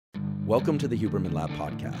Welcome to the Huberman Lab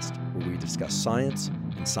podcast, where we discuss science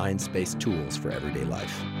and science-based tools for everyday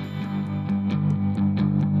life.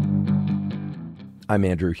 I'm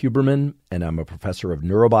Andrew Huberman, and I'm a professor of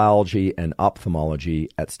neurobiology and ophthalmology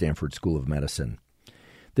at Stanford School of Medicine.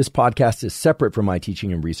 This podcast is separate from my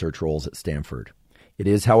teaching and research roles at Stanford. It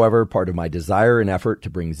is, however, part of my desire and effort to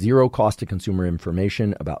bring zero cost to consumer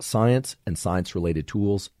information about science and science-related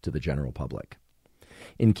tools to the general public.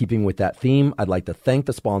 In keeping with that theme, I'd like to thank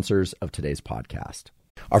the sponsors of today's podcast.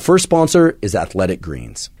 Our first sponsor is Athletic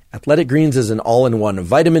Greens. Athletic Greens is an all-in-one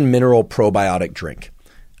vitamin mineral probiotic drink.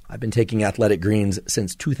 I've been taking Athletic Greens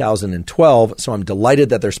since 2012, so I'm delighted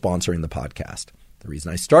that they're sponsoring the podcast. The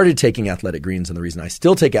reason I started taking Athletic Greens and the reason I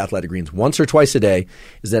still take Athletic Greens once or twice a day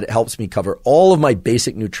is that it helps me cover all of my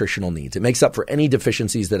basic nutritional needs. It makes up for any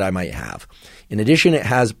deficiencies that I might have. In addition, it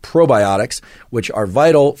has probiotics, which are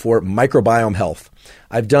vital for microbiome health.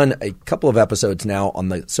 I've done a couple of episodes now on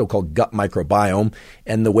the so-called gut microbiome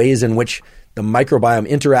and the ways in which the microbiome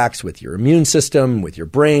interacts with your immune system, with your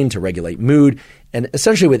brain to regulate mood, and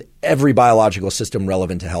essentially with every biological system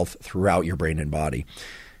relevant to health throughout your brain and body.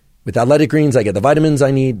 With Athletic Greens, I get the vitamins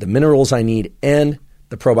I need, the minerals I need, and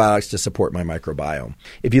the probiotics to support my microbiome.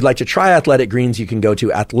 If you'd like to try Athletic Greens, you can go to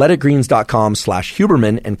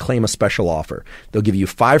athleticgreens.com/Huberman and claim a special offer. They'll give you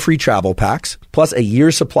 5 free travel packs, plus a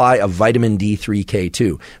year's supply of vitamin D3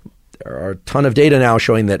 K2. There are a ton of data now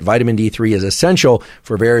showing that vitamin D3 is essential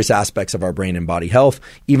for various aspects of our brain and body health.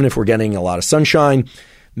 Even if we're getting a lot of sunshine,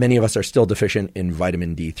 many of us are still deficient in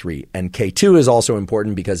vitamin D3. And K2 is also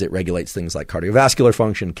important because it regulates things like cardiovascular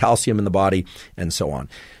function, calcium in the body, and so on.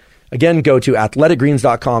 Again, go to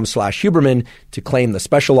athleticgreens.com/Huberman to claim the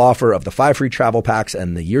special offer of the 5 free travel packs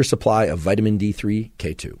and the year supply of vitamin D3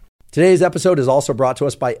 K2. Today's episode is also brought to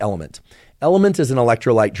us by Element. Element is an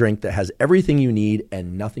electrolyte drink that has everything you need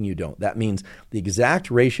and nothing you don't. That means the exact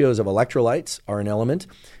ratios of electrolytes are in Element,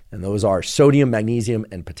 and those are sodium, magnesium,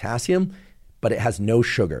 and potassium, but it has no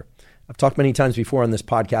sugar. I've talked many times before on this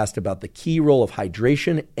podcast about the key role of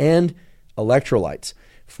hydration and electrolytes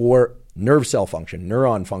for nerve cell function,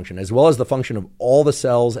 neuron function, as well as the function of all the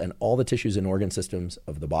cells and all the tissues and organ systems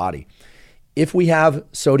of the body. If we have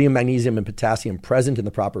sodium, magnesium, and potassium present in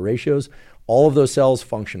the proper ratios, all of those cells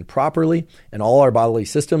function properly and all our bodily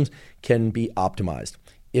systems can be optimized.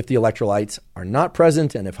 If the electrolytes are not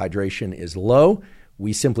present and if hydration is low,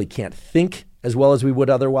 we simply can't think as well as we would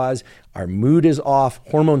otherwise. Our mood is off,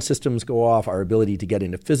 hormone systems go off, our ability to get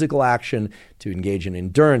into physical action, to engage in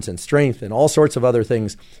endurance and strength and all sorts of other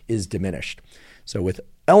things is diminished. So with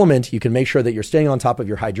Element, you can make sure that you're staying on top of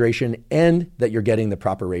your hydration and that you're getting the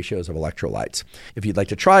proper ratios of electrolytes. If you'd like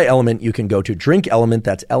to try Element, you can go to drinkelement,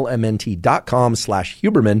 that's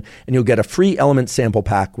lmnt.com/Huberman, and you'll get a free Element sample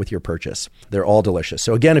pack with your purchase. They're all delicious.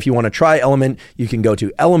 So again, if you want to try Element, you can go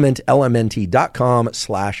to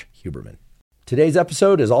lmnt.com/Huberman. Today's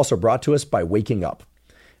episode is also brought to us by Waking Up.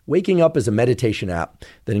 Waking Up is a meditation app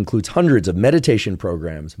that includes hundreds of meditation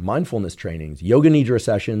programs, mindfulness trainings, yoga nidra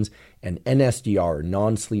sessions, and NSDR,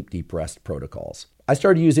 non-sleep deep rest protocols. I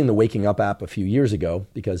started using the Waking Up app a few years ago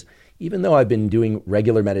because even though I've been doing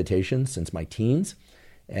regular meditation since my teens,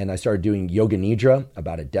 and I started doing yoga nidra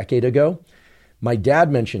about a decade ago, my dad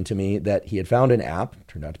mentioned to me that he had found an app,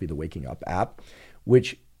 turned out to be the Waking Up app,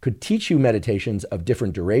 which could teach you meditations of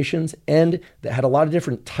different durations and that had a lot of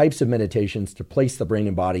different types of meditations to place the brain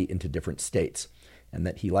and body into different states, and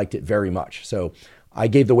that he liked it very much. So I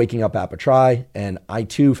gave the Waking Up app a try, and I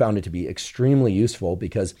too found it to be extremely useful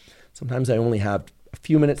because sometimes I only have a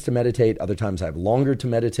few minutes to meditate, other times I have longer to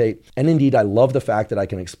meditate, and indeed I love the fact that I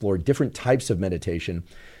can explore different types of meditation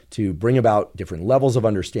to bring about different levels of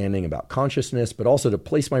understanding about consciousness, but also to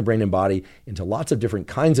place my brain and body into lots of different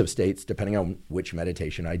kinds of states depending on which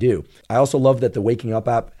meditation I do. I also love that the Waking Up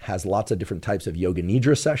app has lots of different types of yoga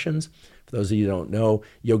nidra sessions. For those of you who don't know,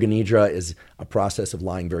 yoga nidra is a process of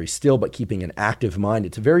lying very still but keeping an active mind.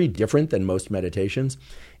 It's very different than most meditations,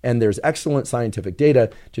 and there's excellent scientific data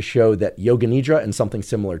to show that yoga nidra and something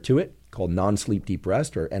similar to it called non-sleep deep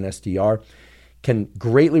rest, or NSDR, can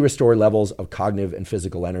greatly restore levels of cognitive and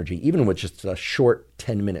physical energy, even with just a short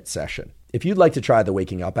 10-minute session. If you'd like to try the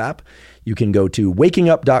Waking Up app, you can go to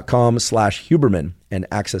wakingup.com/Huberman and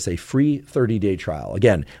access a free 30-day trial.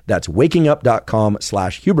 Again, that's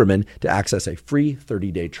wakingup.com/Huberman to access a free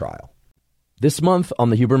 30-day trial. This month on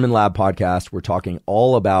the Huberman Lab podcast, we're talking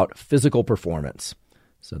all about physical performance.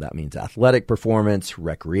 So that means athletic performance,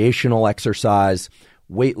 recreational exercise,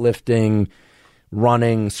 weightlifting,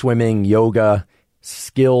 running, swimming, yoga,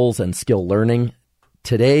 skills, and skill learning.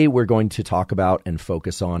 Today, we're going to talk about and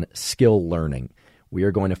focus on skill learning. we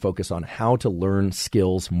are going to focus on how to learn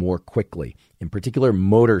skills more quickly, in particular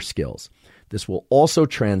motor skills. This will also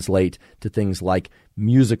translate to things like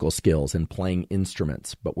musical skills and playing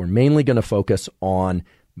instruments, but we're mainly going to focus on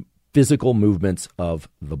physical movements of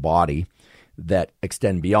the body that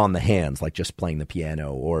extend beyond the hands, like just playing the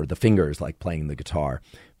piano, or the fingers, like playing the guitar.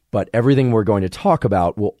 But everything we're going to talk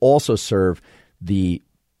about will also serve the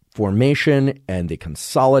formation and the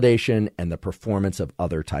consolidation and the performance of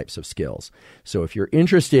other types of skills. So if you're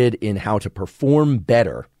interested in how to perform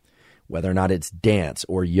better, whether or not it's dance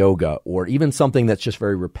or yoga or even something that's just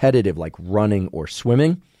very repetitive like running or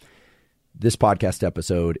swimming, this podcast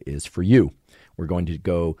episode is for you. We're going to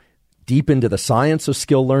go deep into the science of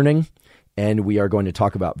skill learning, and we are going to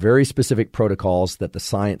talk about very specific protocols that the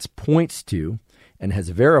science points to and has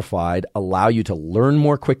verified allow you to learn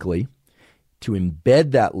more quickly, to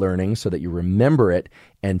embed that learning so that you remember it,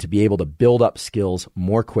 and to be able to build up skills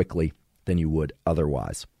more quickly than you would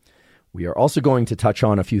otherwise. We are also going to touch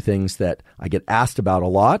on a few things that I get asked about a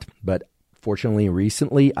lot, but fortunately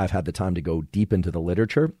recently I've had the time to go deep into the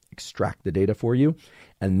literature, extract the data for you,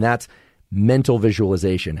 and that's mental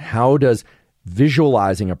visualization. How does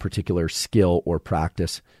visualizing a particular skill or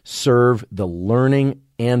practice serve the learning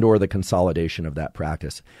and or the consolidation of that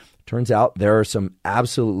practice? Turns out there are some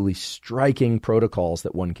absolutely striking protocols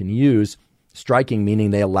that one can use. Striking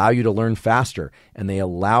meaning they allow you to learn faster, and they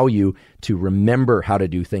allow you to remember how to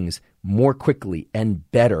do things more quickly and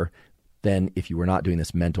better than if you were not doing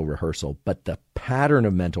this mental rehearsal. But the pattern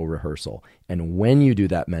of mental rehearsal and when you do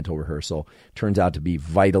that mental rehearsal turns out to be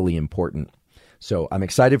vitally important. So I'm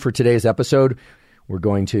excited for today's episode. We're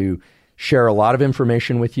going to share a lot of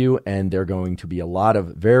information with you, and there are going to be a lot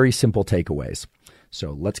of very simple takeaways.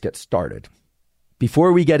 So let's get started.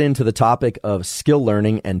 Before we get into the topic of skill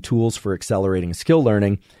learning and tools for accelerating skill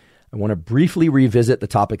learning, I want to briefly revisit the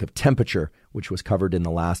topic of temperature, which was covered in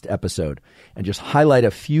the last episode, and just highlight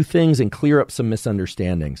a few things and clear up some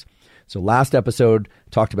misunderstandings. So last episode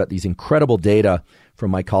talked about these incredible data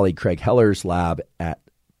from my colleague Craig Heller's lab at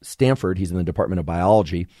Stanford. He's in the Department of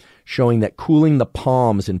Biology, showing that cooling the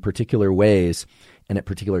palms in particular ways and at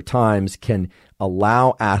particular times can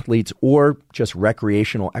allow athletes or just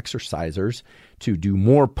recreational exercisers to do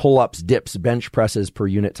more pull-ups, dips, bench presses per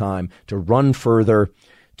unit time, to run further,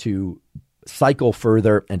 to cycle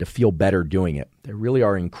further, and to feel better doing it. There really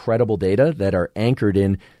are incredible data that are anchored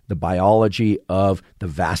in the biology of the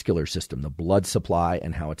vascular system, the blood supply,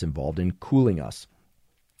 and how it's involved in cooling us.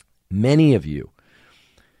 Many of you,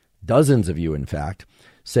 dozens of you in fact,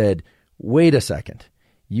 said, wait a second,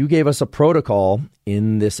 you gave us a protocol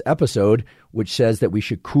in this episode which says that we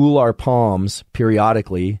should cool our palms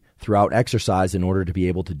periodically throughout exercise in order to be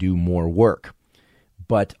able to do more work.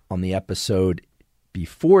 But on the episode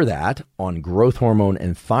before that, on growth hormone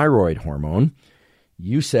and thyroid hormone,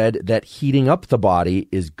 you said that heating up the body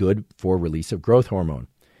is good for release of growth hormone.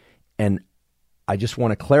 And I just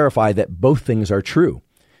want to clarify that both things are true.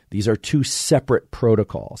 These are two separate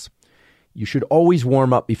protocols. You should always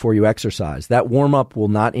warm up before you exercise. That warm up will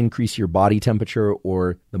not increase your body temperature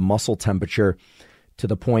or the muscle temperature to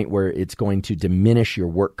the point where it's going to diminish your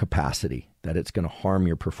work capacity, that it's going to harm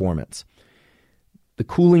your performance. The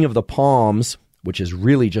cooling of the palms, which is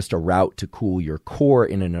really just a route to cool your core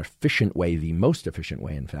in an efficient way, the most efficient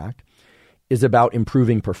way, in fact, is about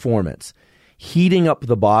improving performance. Heating up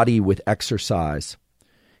the body with exercise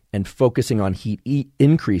and focusing on heat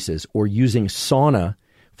increases or using sauna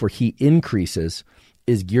for heat increases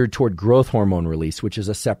is geared toward growth hormone release, which is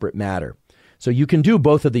a separate matter. So you can do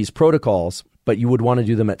both of these protocols, but you would want to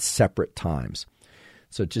do them at separate times.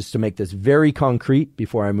 So just to make this very concrete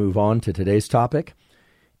before I move on to today's topic,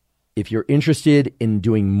 if you're interested in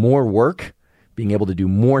doing more work, being able to do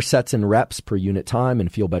more sets and reps per unit time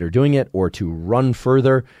and feel better doing it, or to run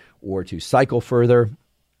further, or to cycle further,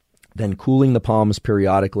 then cooling the palms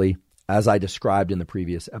periodically, as I described in the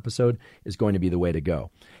previous episode, is going to be the way to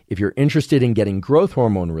go. If you're interested in getting growth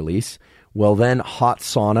hormone release, well then hot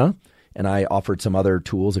sauna, and I offered some other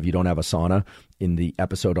tools if you don't have a sauna in the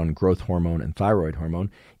episode on growth hormone and thyroid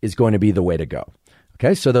hormone, is going to be the way to go.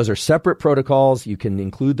 Okay, so those are separate protocols. You can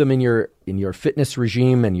include them in your fitness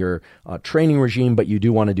regime and your training regime, but you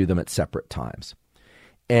do want to do them at separate times.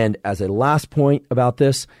 And as a last point about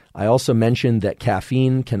this, I also mentioned that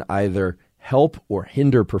caffeine can either help or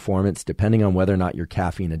hinder performance depending on whether or not you're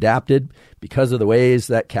caffeine adapted, because of the ways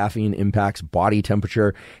that caffeine impacts body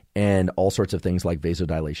temperature and all sorts of things like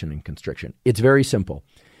vasodilation and constriction. It's very simple.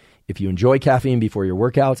 If you enjoy caffeine before your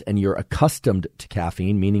workouts and you're accustomed to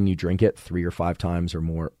caffeine, meaning you drink it 3 or 5 times or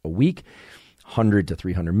more a week, 100 to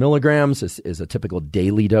 300 milligrams is a typical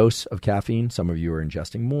daily dose of caffeine. Some of you are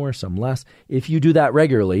ingesting more, some less. If you do that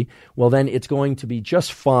regularly, well, then it's going to be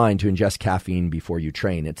just fine to ingest caffeine before you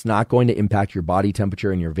train. It's not going to impact your body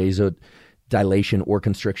temperature and your vasodilation or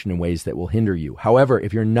constriction in ways that will hinder you. However,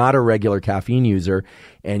 if you're not a regular caffeine user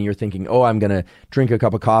and you're thinking, oh, I'm going to drink a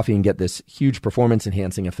cup of coffee and get this huge performance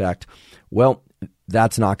enhancing effect, well,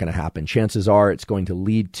 that's not going to happen. Chances are it's going to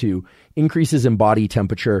lead to increases in body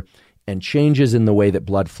temperature and changes in the way that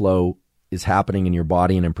blood flow is happening in your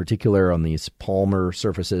body, and in particular on these palmar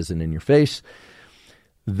surfaces and in your face,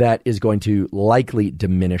 that is going to likely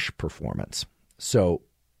diminish performance. So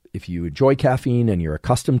if you enjoy caffeine and you're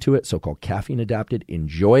accustomed to it, so-called caffeine adapted,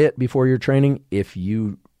 enjoy it before your training. If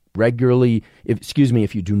you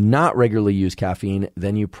do not regularly use caffeine,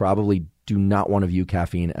 then you probably do not want to view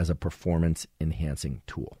caffeine as a performance enhancing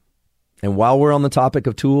tool. And while we're on the topic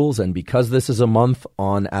of tools, and because this is a month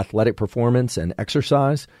on athletic performance and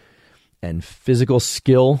exercise and physical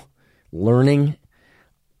skill learning,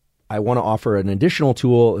 I want to offer an additional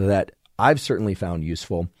tool that I've certainly found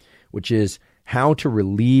useful, which is how to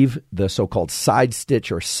relieve the so-called side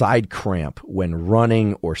stitch or side cramp when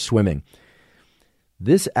running or swimming.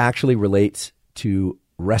 This actually relates to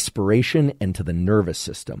respiration and to the nervous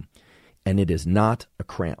system, and it is not a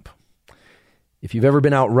cramp. If you've ever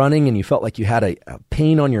been out running and you felt like you had a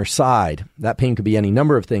pain on your side, that pain could be any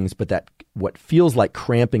number of things, but that what feels like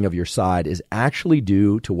cramping of your side is actually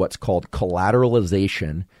due to what's called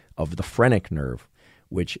collateralization of the phrenic nerve,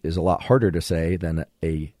 which is a lot harder to say than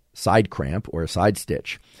a side cramp or a side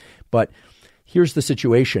stitch. But here's the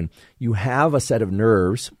situation. You have a set of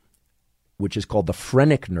nerves, which is called the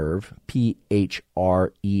phrenic nerve, Phrenic,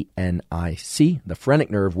 the phrenic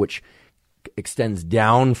nerve, which extends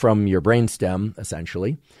down from your brainstem,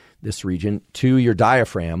 essentially, this region, to your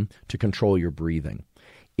diaphragm to control your breathing.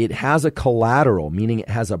 It has a collateral, meaning it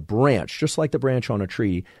has a branch, just like the branch on a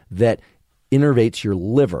tree, that innervates your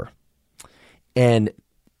liver. And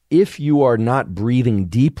if you are not breathing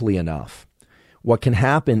deeply enough, what can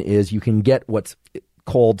happen is you can get what's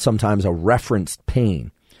called sometimes a referenced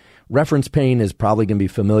pain. Reference pain is probably going to be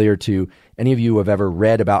familiar to any of you who have ever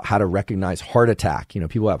read about how to recognize heart attack. You know,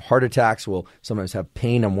 people who have heart attacks will sometimes have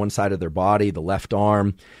pain on one side of their body, the left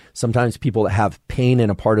arm. Sometimes people that have pain in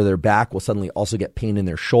a part of their back will suddenly also get pain in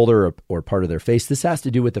their shoulder or part of their face. This has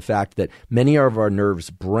to do with the fact that many of our nerves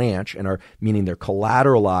branch and are, meaning they're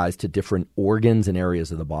collateralized to different organs and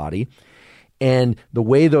areas of the body. And the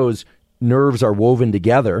way those nerves are woven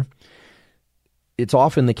together, it's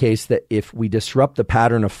often the case that if we disrupt the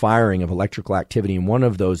pattern of firing of electrical activity in one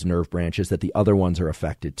of those nerve branches, that the other ones are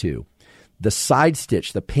affected too. The side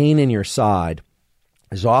stitch, the pain in your side,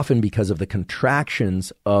 is often because of the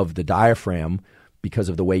contractions of the diaphragm because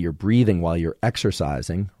of the way you're breathing while you're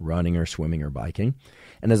exercising, running or swimming or biking.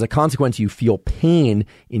 And as a consequence, you feel pain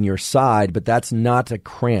in your side, but that's not a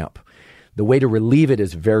cramp. The way to relieve it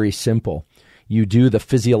is very simple. You do the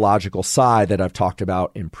physiological sigh that I've talked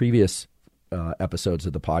about in previous episodes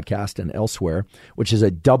of the podcast and elsewhere, which is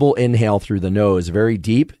a double inhale through the nose, very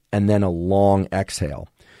deep, and then a long exhale.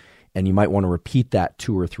 And you might want to repeat that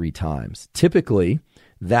 2 or 3 times. Typically,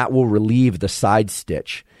 that will relieve the side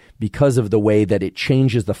stitch because of the way that it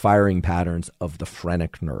changes the firing patterns of the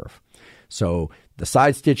phrenic nerve. So the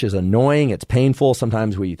side stitch is annoying. It's painful.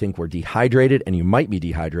 Sometimes we think we're dehydrated, and you might be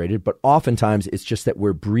dehydrated, but oftentimes it's just that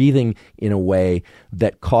we're breathing in a way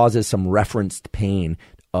that causes some referenced pain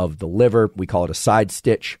of the liver. We call it a side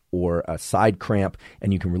stitch or a side cramp,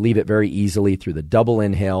 and you can relieve it very easily through the double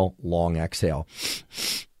inhale, long exhale.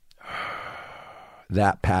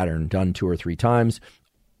 That pattern done 2 or 3 times.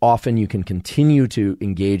 Often you can continue to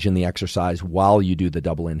engage in the exercise while you do the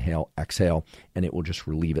double inhale, exhale, and it will just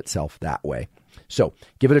relieve itself that way. So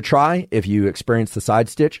give it a try if you experience the side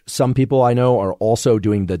stitch. Some people I know are also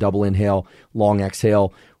doing the double inhale, long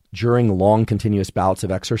exhale during long continuous bouts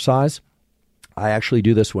of exercise. I actually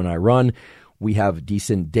do this when I run. We have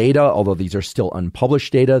decent data, although these are still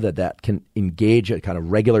unpublished data, that can engage a kind of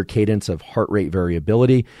regular cadence of heart rate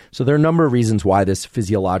variability. So there are a number of reasons why this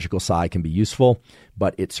physiological sigh can be useful,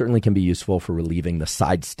 but it certainly can be useful for relieving the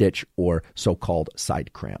side stitch or so-called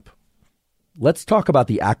side cramp. Let's talk about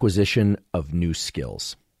the acquisition of new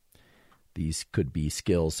skills. These could be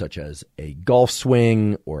skills such as a golf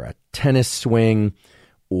swing or a tennis swing,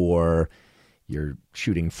 or you're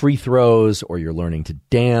shooting free throws, or you're learning to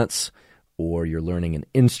dance, or you're learning an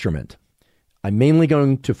instrument. I'm mainly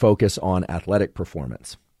going to focus on athletic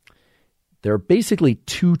performance. There are basically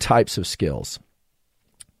 2 types of skills: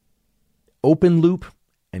 open loop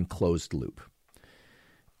and closed loop.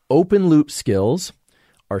 Open loop skills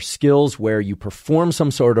are skills where you perform some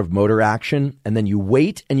sort of motor action and then you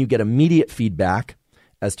wait and you get immediate feedback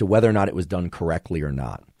as to whether or not it was done correctly or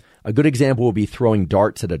not. A good example will be throwing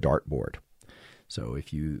darts at a dartboard. So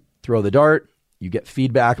if you throw the dart, you get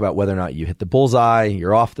feedback about whether or not you hit the bullseye,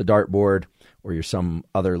 you're off the dartboard, or you're some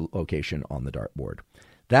other location on the dartboard.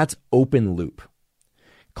 That's open loop.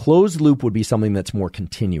 Closed loop would be something that's more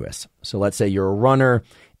continuous. So let's say you're a runner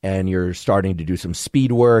and you're starting to do some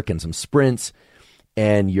speed work and some sprints,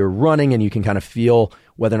 and you're running and you can kind of feel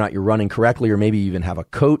whether or not you're running correctly, or maybe you even have a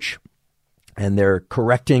coach and they're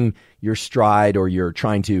correcting your stride, or you're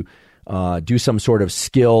trying to do some sort of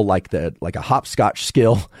skill like a hopscotch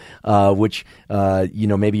skill, which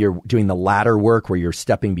maybe you're doing the ladder work where you're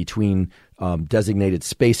stepping between designated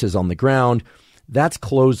spaces on the ground. That's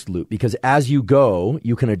closed loop, because as you go,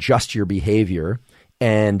 you can adjust your behavior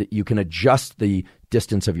and you can adjust the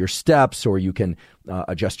distance of your steps, or you can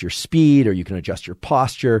adjust your speed, or you can adjust your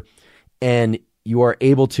posture, and you are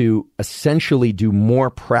able to essentially do more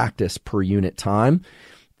practice per unit time,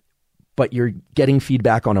 but you're getting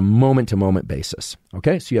feedback on a moment-to-moment basis.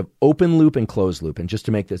 Okay, so you have open loop and closed loop. And just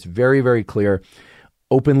to make this very, very clear,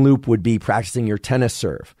 open loop would be practicing your tennis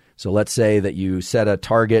serve. So let's say that you set a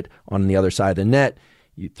target on the other side of the net,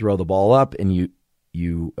 you throw the ball up and you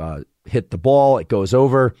hit the ball, it goes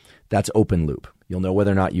over. That's open loop. You'll know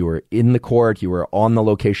whether or not you were in the court, you were on the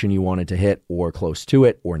location you wanted to hit, or close to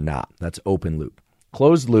it, or not. That's open loop.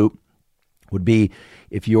 Closed loop would be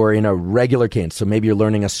if you're in a regular cadence. So maybe you're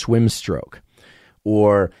learning a swim stroke,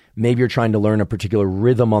 or maybe you're trying to learn a particular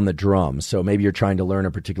rhythm on the drums. So maybe you're trying to learn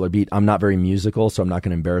a particular beat. I'm not very musical, so I'm not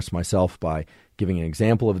going to embarrass myself by giving an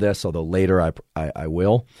example of this, although later I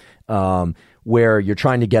will, where you're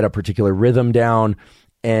trying to get a particular rhythm down,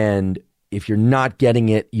 and if you're not getting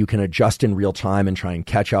it, you can adjust in real time and try and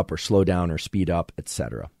catch up or slow down or speed up,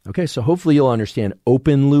 etc. Okay, so hopefully you'll understand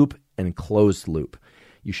open loop and closed loop.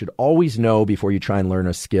 You should always know before you try and learn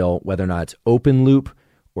a skill whether or not it's open loop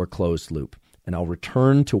or closed loop. And I'll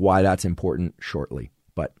return to why that's important shortly.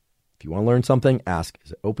 But if you want to learn something, ask,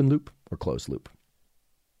 is it open loop or closed loop?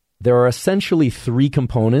 There are essentially three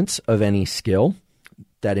components of any skill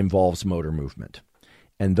that involves motor movement.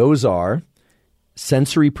 And those are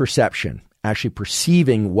sensory perception, actually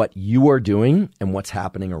perceiving what you are doing and what's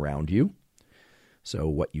happening around you. So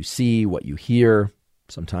what you see, what you hear.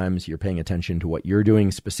 Sometimes you're paying attention to what you're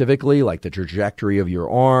doing specifically, like the trajectory of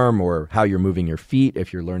your arm or how you're moving your feet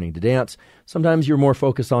if you're learning to dance. Sometimes you're more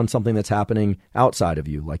focused on something that's happening outside of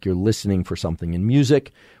you, like you're listening for something in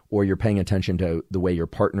music, or you're paying attention to the way your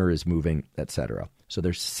partner is moving, etc. So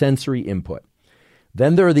there's sensory input.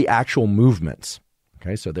 Then there are the actual movements.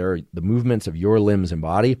 Okay, so there are the movements of your limbs and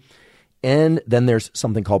body. And then there's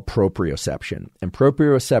something called proprioception. And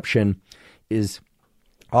proprioception is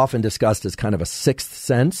often discussed as kind of a sixth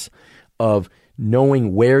sense of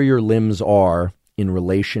knowing where your limbs are in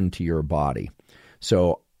relation to your body.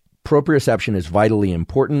 So proprioception is vitally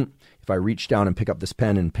important. If I reach down and pick up this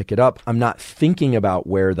pen and pick it up, I'm not thinking about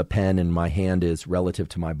where the pen in my hand is relative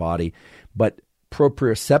to my body, but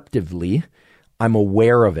proprioceptively, I'm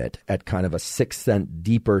aware of it at kind of a sixth sense,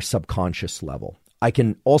 deeper subconscious level. I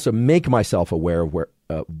can also make myself aware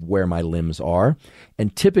of where my limbs are.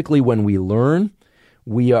 And typically when we learn,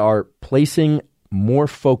 we are placing more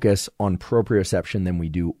focus on proprioception than we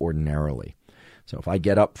do ordinarily. So if I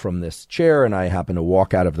get up from this chair and I happen to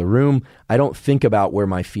walk out of the room, I don't think about where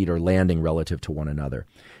my feet are landing relative to one another.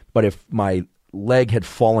 But if my leg had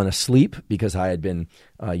fallen asleep because I had been,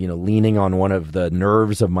 leaning on one of the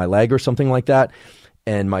nerves of my leg or something like that,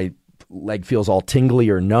 and my leg feels all tingly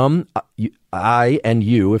or numb, I and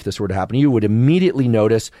you, if this were to happen to you, would immediately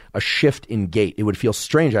notice a shift in gait. It would feel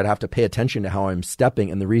strange. I'd have to pay attention to how I'm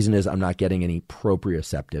stepping, and the reason is I'm not getting any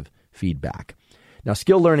proprioceptive feedback. Now,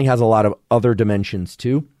 skill learning has a lot of other dimensions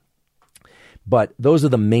too, but those are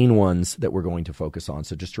the main ones that we're going to focus on.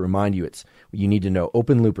 So just to remind you, you need to know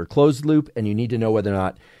open loop or closed loop, and you need to know whether or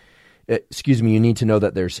not, you need to know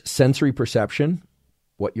that there's sensory perception,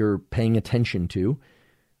 what you're paying attention to,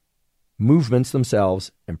 movements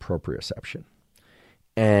themselves, and proprioception.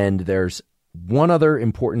 And there's one other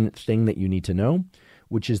important thing that you need to know,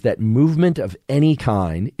 which is that movement of any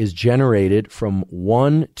kind is generated from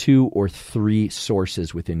 1, 2, or 3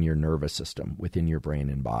 sources within your nervous system, within your brain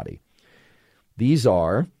and body. These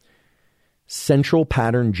are central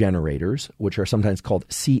pattern generators, which are sometimes called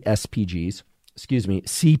CPGs.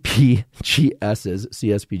 CPGSs.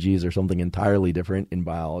 CSPGs are something entirely different in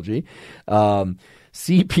biology.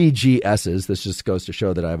 CPGSs, this just goes to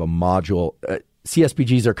show that I have a module.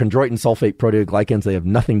 CSPGs are chondroitin sulfate proteoglycans. They have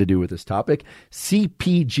nothing to do with this topic.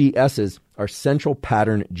 CPGSs are central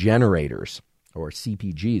pattern generators. or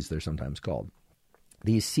CPGs, they're sometimes called.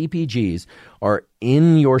 These CPGs are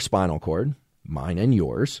in your spinal cord, mine and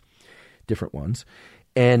yours, different ones,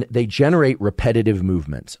 and they generate repetitive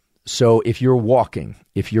movements. So if you're walking,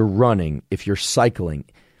 if you're running, if you're cycling,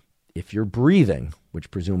 if you're breathing, which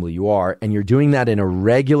presumably you are, and you're doing that in a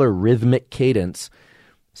regular rhythmic cadence,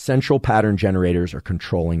 central pattern generators are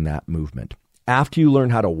controlling that movement. After you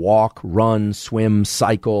learn how to walk, run, swim,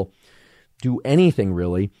 cycle, do anything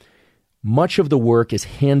really, much of the work is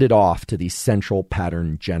handed off to these central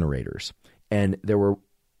pattern generators. And there were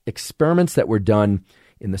experiments that were done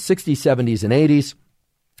in the 60s, 70s, and 80s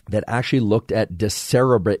that actually looked at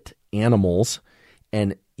decerebrate animals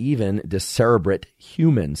and even decerebrate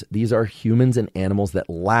humans. These are humans and animals that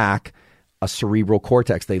lack a cerebral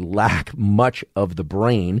cortex. They lack much of the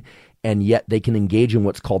brain, and yet they can engage in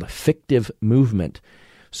what's called fictive movement.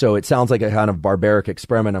 So it sounds like a kind of barbaric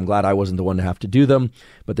experiment. I'm glad I wasn't the one to have to do them,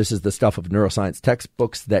 but this is the stuff of neuroscience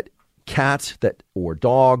textbooks that cats or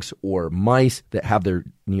dogs or mice that have their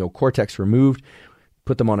neocortex removed,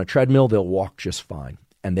 put them on a treadmill, they'll walk just fine.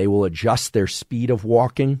 And they will adjust their speed of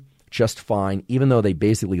walking just fine, even though they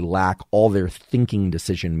basically lack all their thinking,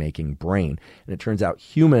 decision-making brain. And it turns out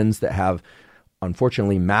humans that have,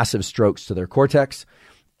 unfortunately, massive strokes to their cortex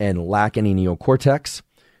and lack any neocortex,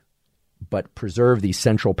 but preserve these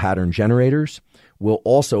central pattern generators, will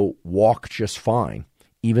also walk just fine,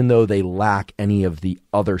 even though they lack any of the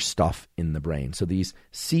other stuff in the brain. So these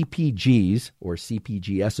CPGs or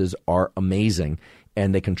CPGSs are amazing,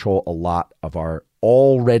 and they control a lot of our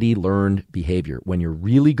already learned behavior. When you're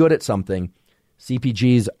really good at something,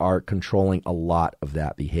 CPGs are controlling a lot of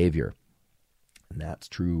that behavior. And that's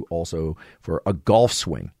true also for a golf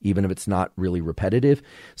swing, even if it's not really repetitive.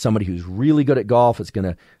 Somebody who's really good at golf is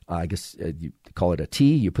going to, you call it a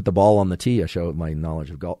tee. You put the ball on the tee. I show my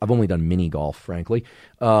knowledge of golf. I've only done mini golf, frankly.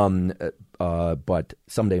 But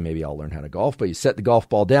someday maybe I'll learn how to golf. But you set the golf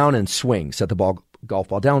ball down and swing. Set the golf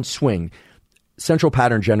ball down, swing. Central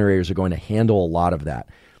pattern generators are going to handle a lot of that.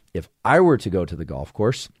 If I were to go to the golf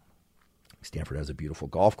course, Stanford has a beautiful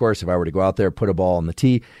golf course. If I were to go out there, put a ball on the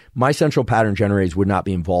tee, my central pattern generators would not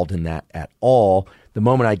be involved in that at all. The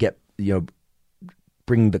moment I get,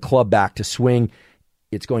 bring the club back to swing,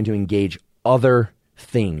 it's going to engage other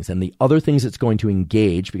things. And the other things it's going to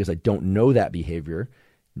engage, because I don't know that behavior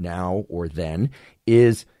now or then,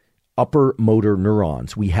 is upper motor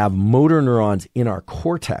neurons. We have motor neurons in our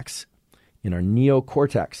cortex, in our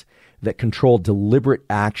neocortex, that control deliberate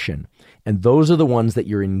action. And those are the ones that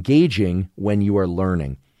you're engaging when you are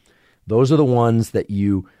learning. Those are the ones that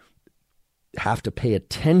you have to pay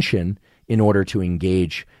attention in order to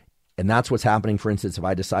engage. And that's what's happening. For instance, if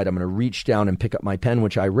I decide I'm going to reach down and pick up my pen,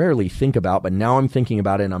 which I rarely think about, but now I'm thinking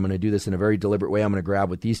about it and I'm going to do this in a very deliberate way. I'm going to grab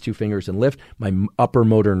with these two fingers and lift. My upper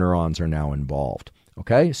motor neurons are now involved.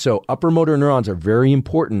 Okay? So upper motor neurons are very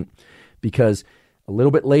important, because a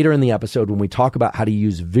little bit later in the episode, when we talk about how to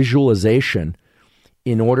use visualization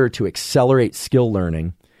in order to accelerate skill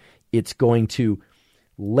learning, it's going to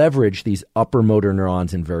leverage these upper motor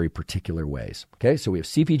neurons in very particular ways. Okay, so we have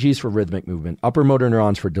CPGs for rhythmic movement, upper motor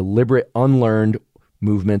neurons for deliberate, unlearned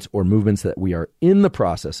movements or movements that we are in the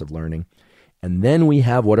process of learning. And then we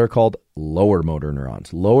have what are called lower motor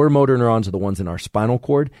neurons. Lower motor neurons are the ones in our spinal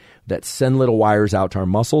cord that send little wires out to our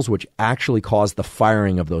muscles, which actually cause the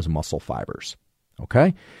firing of those muscle fibers.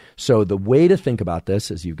 Okay, so the way to think about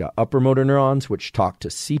this is you've got upper motor neurons, which talk to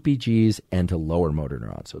CPGs and to lower motor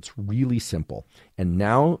neurons. So it's really simple. And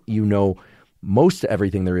now you know most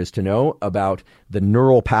everything there is to know about the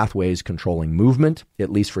neural pathways controlling movement,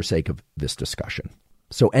 at least for sake of this discussion.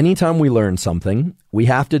 So anytime we learn something, we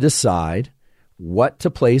have to decide what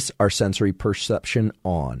to place our sensory perception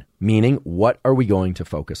on, meaning what are we going to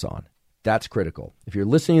focus on? That's critical. If you're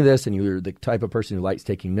listening to this and you're the type of person who likes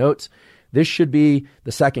taking notes, this should be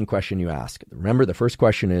the second question you ask. Remember, the first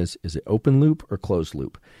question is it open loop or closed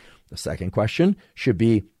loop? The second question should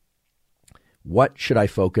be, what should I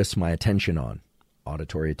focus my attention on?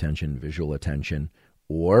 Auditory attention, visual attention,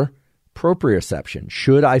 or proprioception.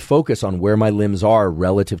 Should I focus on where my limbs are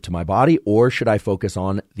relative to my body, or should I focus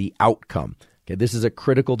on the outcome? Okay, this is a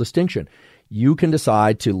critical distinction. You can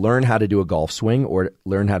decide to learn how to do a golf swing or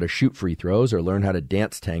learn how to shoot free throws or learn how to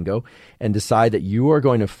dance tango and decide that you are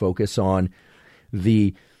going to focus on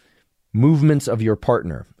the movements of your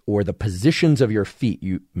partner or the positions of your feet.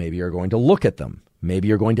 You maybe are going to look at them. Maybe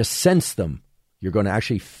you're going to sense them. You're going to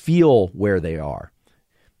actually feel where they are.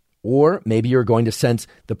 Or maybe you're going to sense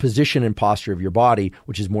the position and posture of your body,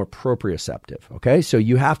 which is more proprioceptive, okay? So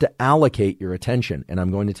you have to allocate your attention, and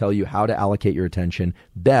I'm going to tell you how to allocate your attention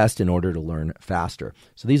best in order to learn faster.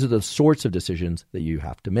 So these are the sorts of decisions that you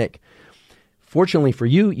have to make. Fortunately for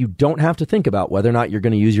you, you don't have to think about whether or not you're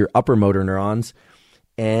going to use your upper motor neurons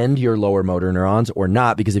and your lower motor neurons or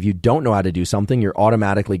not, because if you don't know how to do something, you're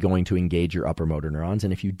automatically going to engage your upper motor neurons.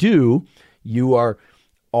 And if you do, then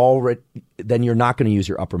you're not going to use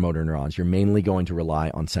your upper motor neurons. You're mainly going to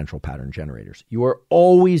rely on central pattern generators. You are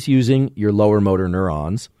always using your lower motor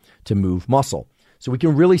neurons to move muscle. So we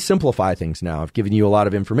can really simplify things now. I've given you a lot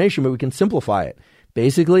of information, but we can simplify it.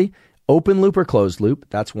 Basically, open loop or closed loop,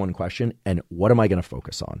 that's one question. And what am I going to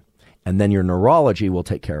focus on? And then your neurology will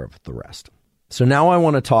take care of the rest. So now I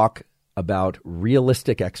want to talk about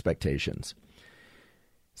realistic expectations.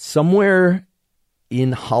 Somewhere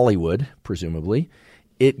in Hollywood, presumably,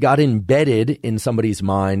 it got embedded in somebody's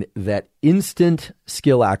mind that instant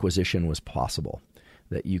skill acquisition was possible,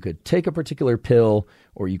 that you could take a particular pill,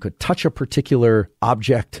 or you could touch a particular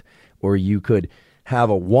object, or you could have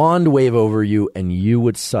a wand wave over you and you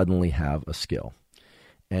would suddenly have a skill.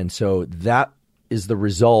 And so that is the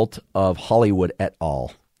result of Hollywood et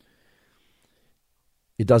al.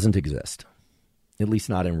 It doesn't exist, at least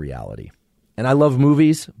not in reality. And I love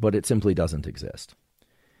movies, but it simply doesn't exist.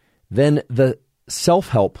 Then the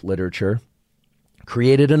self-help literature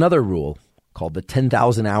created another rule called the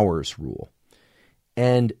 10,000 hours rule.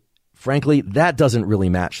 And frankly, that doesn't really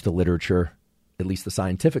match the literature, at least the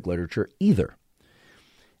scientific literature, either.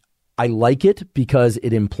 I like it because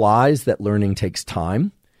it implies that learning takes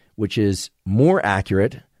time, which is more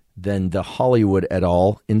accurate than the Hollywood et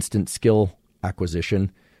al. Instant skill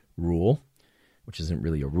acquisition rule, which isn't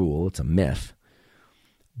really a rule, it's a myth.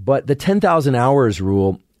 But the 10,000 hours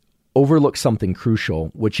rule overlooks something crucial,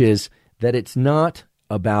 which is that it's not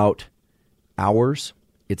about hours,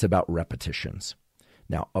 it's about repetitions.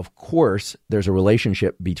 Now, of course, there's a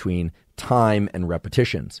relationship between time and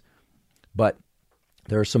repetitions, but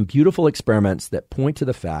there are some beautiful experiments that point to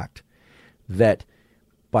the fact that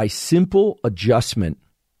by simple adjustment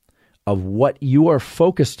of what you are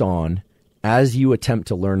focused on as you attempt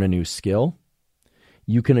to learn a new skill,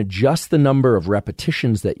 you can adjust the number of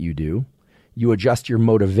repetitions that you do, you adjust your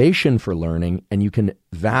motivation for learning, and you can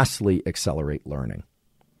vastly accelerate learning.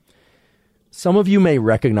 Some of you may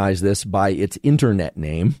recognize this by its internet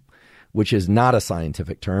name, which is not a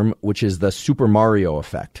scientific term, which is the Super Mario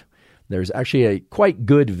effect. There's actually a quite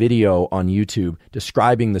good video on YouTube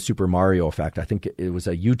describing the Super Mario effect. I think it was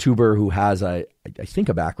a YouTuber who has, I think,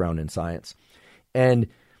 a background in science. And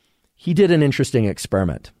he did an interesting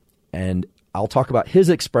experiment. And I'll talk about his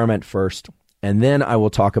experiment first, and then I will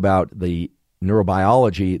talk about the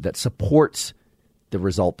neurobiology that supports the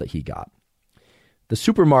result that he got. The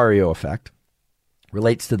Super Mario effect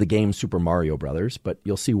relates to the game Super Mario Brothers, but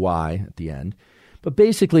you'll see why at the end. But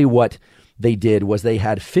basically what they did was they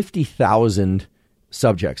had 50,000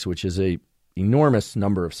 subjects, which is an enormous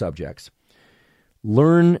number of subjects,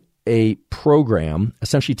 learn a program,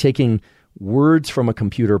 essentially taking words from a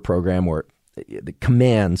computer program or the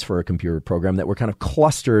commands for a computer program that were kind of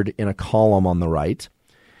clustered in a column on the right.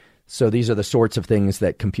 So these are the sorts of things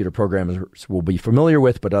that computer programmers will be familiar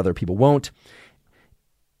with, but other people won't.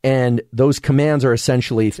 And those commands are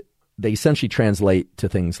essentially translate to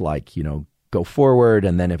things like, go forward,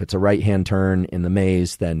 and then if it's a right-hand turn in the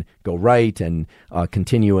maze, then go right and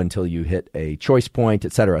continue until you hit a choice point,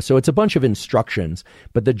 etc. So it's a bunch of instructions,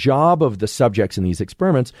 but the job of the subjects in these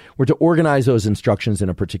experiments were to organize those instructions in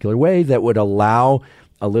a particular way that would allow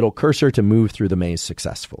a little cursor to move through the maze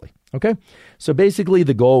successfully. Okay? So basically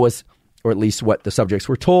the goal was, or at least what the subjects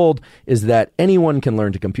were told, is that anyone can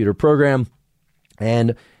learn to computer program,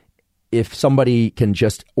 and if somebody can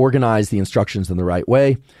just organize the instructions in the right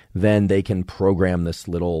way, then they can program this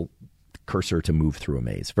little cursor to move through a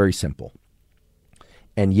maze. Very simple.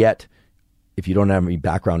 And yet, if you don't have any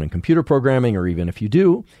background in computer programming, or even if you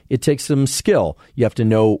do, it takes some skill. You have to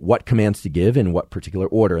know what commands to give in what particular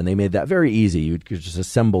order. And they made that very easy. You could just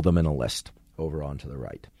assemble them in a list over onto the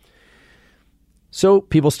right. So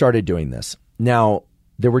people started doing this. Now,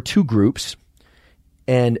 there were two groups,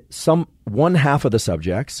 and one half of the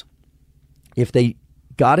subjects, if they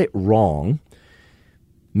got it wrong,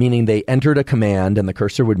 meaning they entered a command and the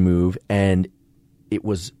cursor would move and it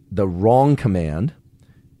was the wrong command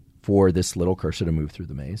for this little cursor to move through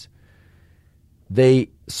the maze, they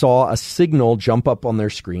saw a signal jump up on their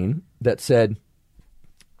screen that said,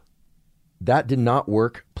 "That did not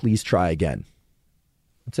work, please try again."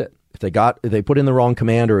 That's it. If they put in the wrong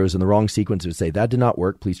command or it was in the wrong sequence, it would say, "That did not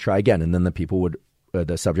work, please try again." And then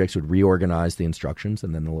the subjects would reorganize the instructions,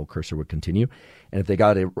 and then the little cursor would continue. And if they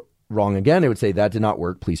got it wrong again, it would say, "That did not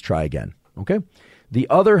work, please try again." Okay? The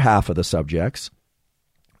other half of the subjects,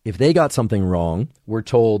 if they got something wrong, were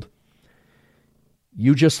told,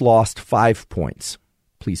 "You just lost 5 points.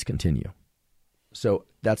 Please continue." So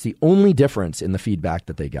that's the only difference in the feedback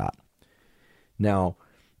that they got. Now,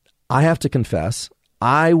 I have to confess,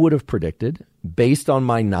 I would have predicted, based on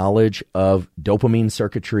my knowledge of dopamine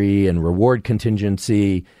circuitry and reward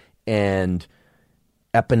contingency and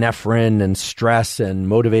epinephrine and stress and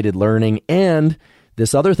motivated learning, and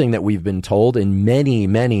this other thing that we've been told in many,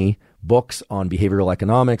 many books on behavioral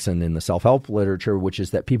economics and in the self-help literature, which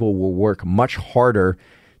is that people will work much harder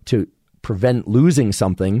to prevent losing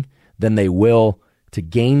something than they will to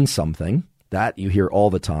gain something. That you hear all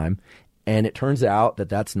the time. And it turns out that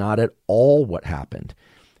that's not at all what happened.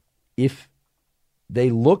 If they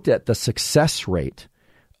looked at the success rate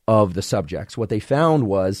of the subjects, what they found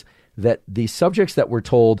was that the subjects that were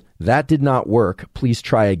told that did not work, please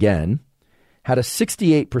try again, had a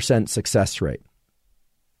 68% success rate.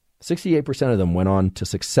 68% of them went on to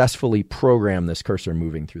successfully program this cursor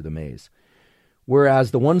moving through the maze.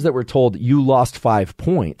 Whereas the ones that were told you lost 5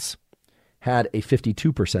 points had a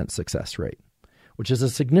 52% success rate, which is a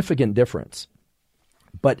significant difference.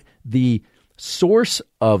 But the source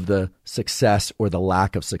of the success or the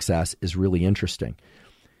lack of success is really interesting.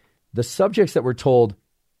 The subjects that were told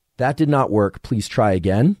that did not work, please try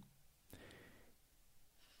again,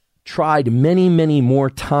 tried many, many more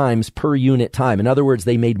times per unit time. In other words,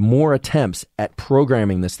 they made more attempts at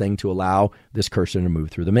programming this thing to allow this cursor to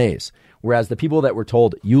move through the maze. Whereas the people that were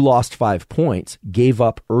told you lost 5 points gave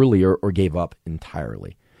up earlier or gave up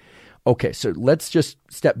entirely. Okay, so let's just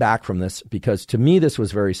step back from this because to me this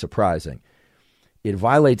was very surprising. It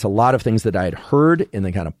violates a lot of things that I had heard in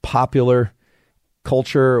the kind of popular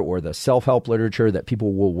culture or the self-help literature that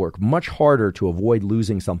people will work much harder to avoid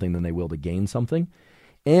losing something than they will to gain something.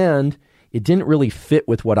 And it didn't really fit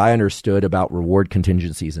with what I understood about reward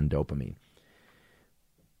contingencies and dopamine.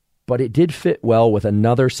 But it did fit well with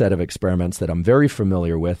another set of experiments that I'm very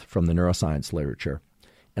familiar with from the neuroscience literature.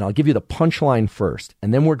 And I'll give you the punchline first,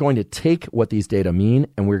 and then we're going to take what these data mean,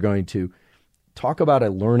 and we're going to talk about a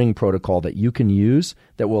learning protocol that you can use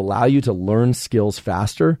that will allow you to learn skills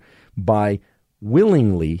faster by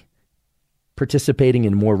willingly participating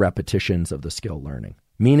in more repetitions of the skill learning.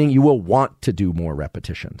 Meaning you will want to do more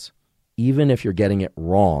repetitions, even if you're getting it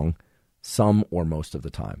wrong some or most of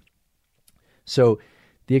the time. So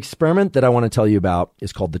the experiment that I want to tell you about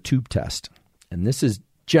is called the tube test. And this is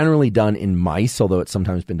generally done in mice, although it's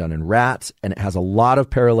sometimes been done in rats. And it has a lot of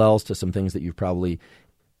parallels to some things that you've probably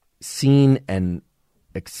seen and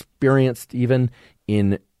experienced even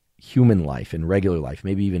in human life, in regular life,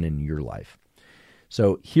 maybe even in your life.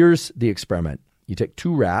 So here's the experiment. You take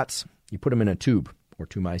 2 rats, you put them in a tube, or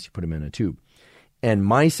 2 mice, you put them in a tube. And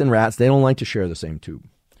mice and rats, they don't like to share the same tube.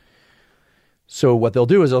 So what they'll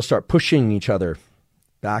do is they'll start pushing each other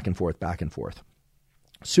back and forth, back and forth.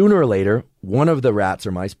 Sooner or later, one of the rats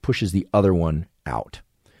or mice pushes the other one out.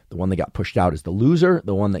 The one that got pushed out is the loser.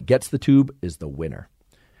 The one that gets the tube is the winner.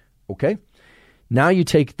 Okay? Now you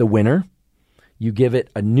take the winner, you give it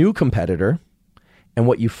a new competitor, and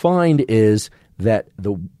what you find is that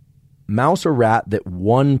the mouse or rat that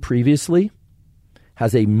won previously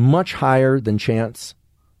has a much higher than chance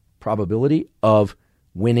probability of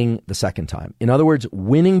winning the second time. In other words,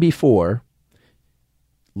 winning before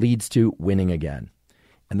leads to winning again.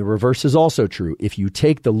 And the reverse is also true. If you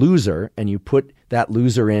take the loser and you put that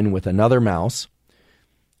loser in with another mouse,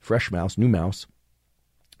 fresh mouse, new mouse,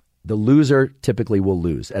 the loser typically will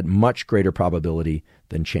lose at much greater probability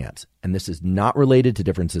than chance. And this is not related to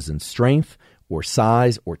differences in strength or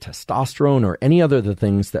size or testosterone or any other of the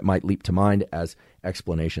things that might leap to mind as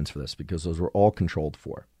explanations for this, because those were all controlled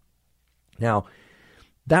for. Now,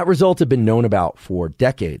 that result had been known about for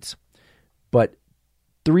decades, but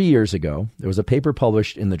 3 years ago, there was a paper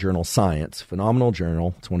published in the journal Science, phenomenal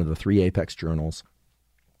journal. It's one of the 3 apex journals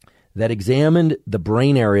that examined the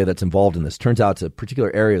brain area that's involved in this. Turns out it's a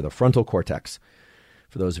particular area of the frontal cortex,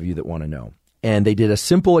 for those of you that want to know. And they did a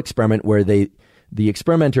simple experiment where the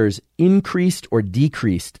experimenters increased or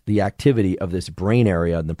decreased the activity of this brain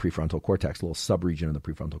area in the prefrontal cortex, a little subregion of the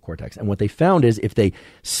prefrontal cortex. And what they found is if they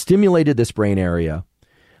stimulated this brain area,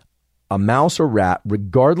 a mouse or rat,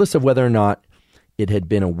 regardless of whether or not it had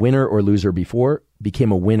been a winner or loser before,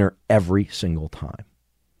 became a winner every single time.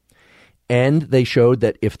 And they showed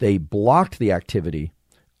that if they blocked the activity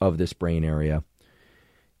of this brain area,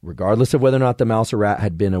 regardless of whether or not the mouse or rat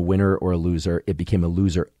had been a winner or a loser, it became a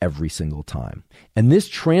loser every single time. And this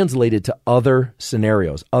translated to other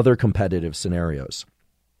scenarios, other competitive scenarios,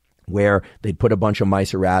 where they'd put a bunch of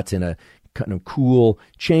mice or rats in a kind of cool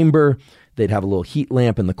chamber. They'd have a little heat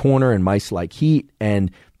lamp in the corner, and mice like heat,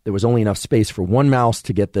 and there was only enough space for one mouse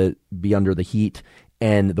to be under the heat,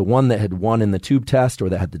 And the one that had won in the tube test or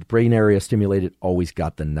that had the brain area stimulated always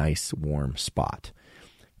got the nice warm spot.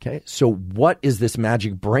 Okay, so what is this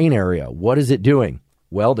magic brain area? What is it doing?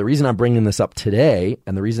 Well, the reason I'm bringing this up today,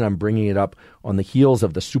 and the reason I'm bringing it up on the heels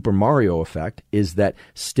of the Super Mario effect, is that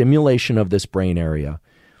stimulation of this brain area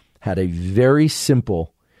had a very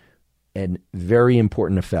simple and very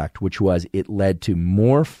important effect, which was it led to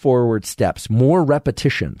more forward steps, more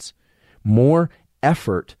repetitions, more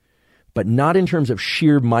effort, but not in terms of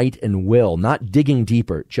sheer might and will, not digging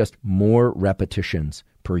deeper, just more repetitions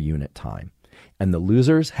per unit time. And the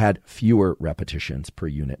losers had fewer repetitions per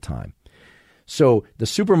unit time. So the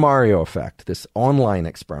Super Mario effect, this online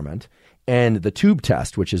experiment, and the tube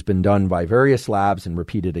test, which has been done by various labs and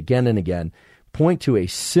repeated again and again, point to a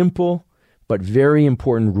simple but very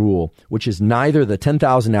important rule, which is neither the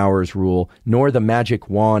 10,000 hours rule nor the magic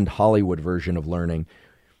wand Hollywood version of learning,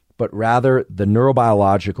 but rather the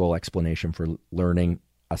neurobiological explanation for learning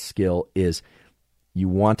a skill is you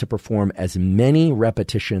want to perform as many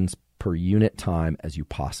repetitions per unit time as you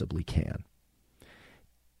possibly can,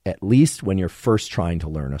 at least when you're first trying to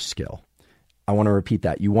learn a skill. I want to repeat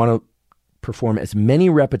that. You want to perform as many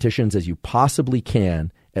repetitions as you possibly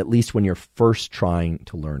can, at least when you're first trying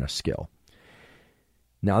to learn a skill.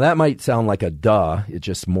 Now, that might sound like a duh, it's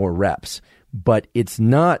just more reps, but it's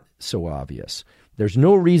not so obvious. There's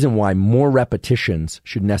no reason why more repetitions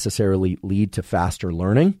should necessarily lead to faster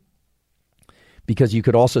learning, because you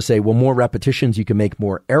could also say, well, more repetitions, you can make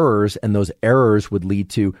more errors, and those errors would lead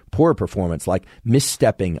to poor performance, like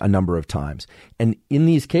misstepping a number of times. And in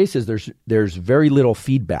these cases, there's very little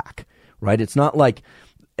feedback, right? It's not like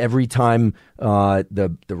every time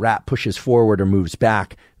the rat pushes forward or moves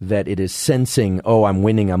back that it is sensing, oh, I'm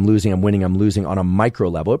winning, I'm losing, I'm winning, I'm losing on a micro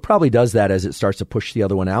level. It probably does that as it starts to push the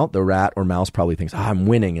other one out. The rat or mouse probably thinks, I'm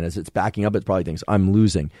winning. And as it's backing up, it probably thinks, I'm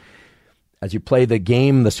losing. As you play the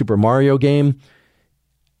game, the Super Mario game,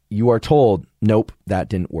 you are told, nope, that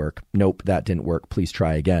didn't work. Nope, that didn't work. Please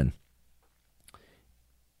try again.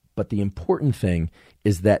 But the important thing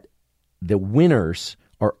is that the winners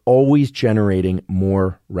are always generating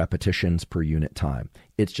more repetitions per unit time.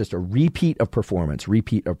 It's just a repeat of performance,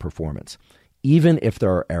 even if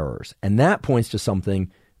there are errors. And that points to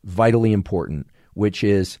something vitally important, which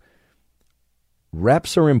is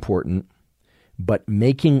reps are important, but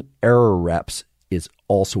making error reps is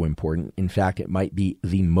also important. In fact, it might be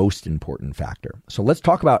the most important factor. So let's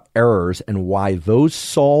talk about errors and why those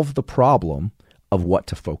solve the problem of what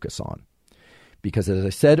to focus on. Because as I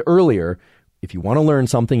said earlier, if you want to learn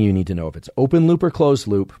something, you need to know if it's open loop or closed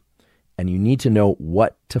loop, and you need to know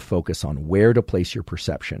what to focus on, where to place your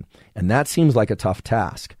perception. And that seems like a tough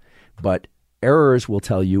task, but errors will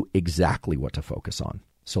tell you exactly what to focus on.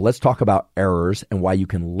 So let's talk about errors and why you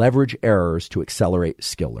can leverage errors to accelerate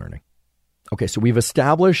skill learning. Okay, so we've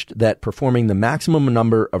established that performing the maximum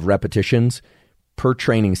number of repetitions per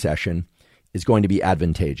training session is going to be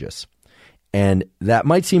advantageous. And that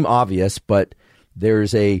might seem obvious, but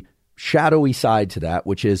there's a shadowy side to that,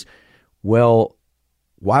 which is, well,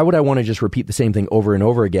 why would I want to just repeat the same thing over and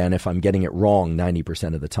over again if I'm getting it wrong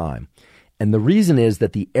 90% of the time? And the reason is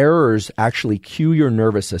that the errors actually cue your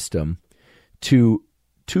nervous system to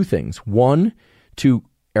two things. One, to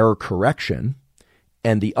error correction,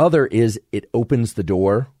 and the other is it opens the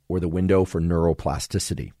door or the window for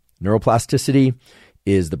neuroplasticity. Neuroplasticity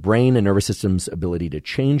is the brain and nervous system's ability to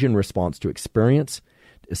change in response to experience,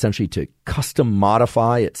 essentially to custom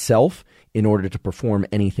modify itself in order to perform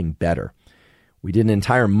anything better. We did an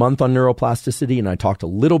entire month on neuroplasticity, and I talked a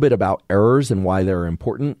little bit about errors and why they're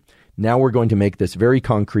important. Now we're going to make this very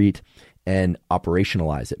concrete and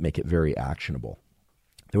operationalize it, make it very actionable.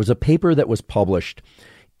 There was a paper that was published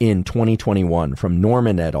in 2021 from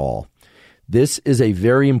Norman et al. This is a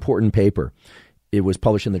very important paper. It was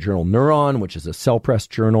published in the journal Neuron, which is a cell press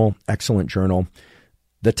journal, excellent journal.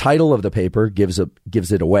 The title of the paper gives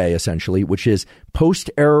it away, essentially, which is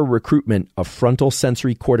Post-Error Recruitment of Frontal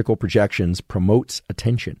Sensory Cortical Projections Promotes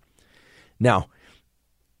Attention. Now,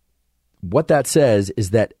 what that says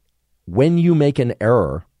is that when you make an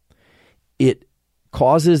error, it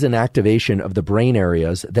causes an activation of the brain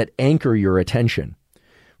areas that anchor your attention.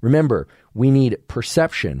 Remember, we need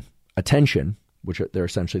perception, attention, which they're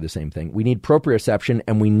essentially the same thing. We need proprioception,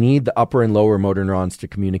 and we need the upper and lower motor neurons to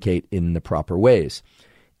communicate in the proper ways.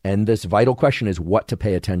 And this vital question is what to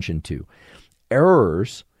pay attention to.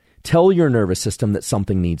 Errors tell your nervous system that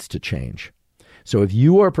something needs to change. So if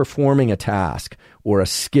you are performing a task or a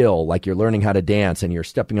skill, like you're learning how to dance and you're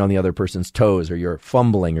stepping on the other person's toes, or you're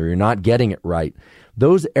fumbling, or you're not getting it right,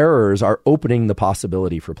 those errors are opening the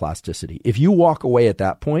possibility for plasticity. If you walk away at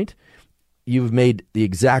that point, you've made the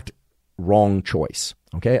exact wrong choice,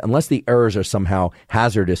 okay? Unless the errors are somehow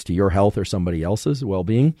hazardous to your health or somebody else's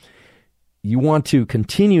well-being, you want to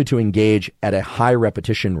continue to engage at a high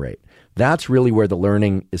repetition rate. That's really where the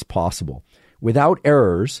learning is possible. Without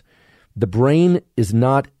errors, the brain is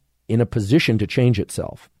not in a position to change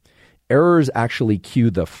itself. Errors actually cue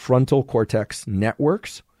the frontal cortex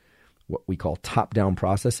networks, what we call top-down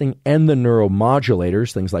processing, and the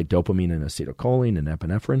neuromodulators, things like dopamine and acetylcholine and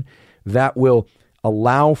epinephrine, that will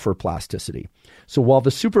allow for plasticity. So while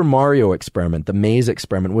the Super Mario experiment, the maze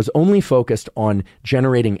experiment, was only focused on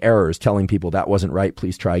generating errors, telling people that wasn't right,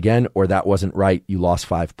 please try again, or that wasn't right, you lost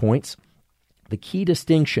 5 points, the key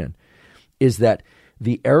distinction is that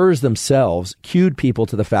the errors themselves cued people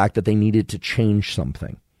to the fact that they needed to change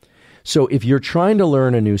something. So if you're trying to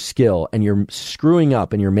learn a new skill and you're screwing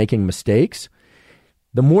up and you're making mistakes,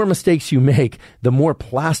 the more mistakes you make, the more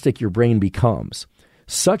plastic your brain becomes,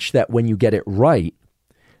 such that when you get it right,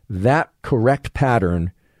 that correct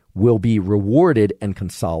pattern will be rewarded and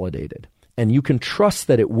consolidated. And you can trust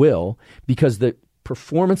that it will, because the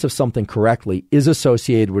performance of something correctly is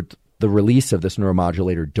associated with the release of this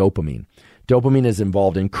neuromodulator dopamine. Dopamine is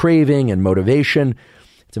involved in craving and motivation.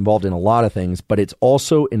 It's involved in a lot of things, but it's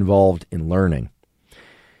also involved in learning.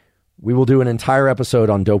 We will do an entire episode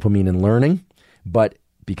on dopamine and learning, but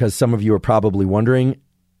because some of you are probably wondering,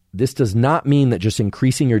 this does not mean that just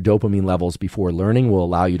increasing your dopamine levels before learning will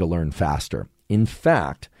allow you to learn faster. In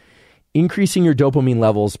fact, increasing your dopamine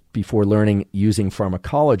levels before learning using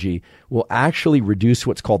pharmacology will actually reduce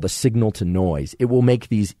what's called the signal to noise. It will make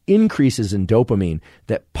these increases in dopamine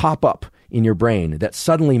that pop up in your brain that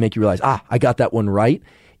suddenly make you realize, I got that one right.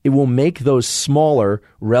 It will make those smaller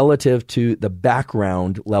relative to the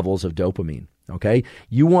background levels of dopamine. Okay?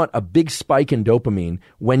 You want a big spike in dopamine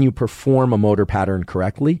when you perform a motor pattern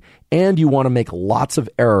correctly, and you want to make lots of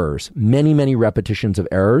errors, many, many repetitions of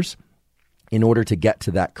errors in order to get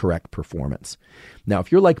to that correct performance. Now,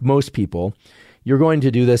 if you're like most people, you're going to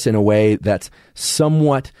do this in a way that's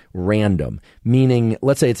somewhat random, meaning,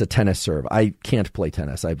 let's say it's a tennis serve. I can't play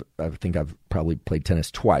tennis. I think I've probably played tennis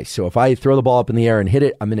twice. So if I throw the ball up in the air and hit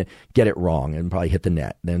it, I'm going to get it wrong and probably hit the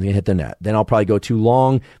net. Then I'm going to hit the net. Then I'll probably go too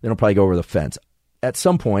long. Then I'll probably go over the fence. At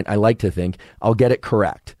some point, I like to think I'll get it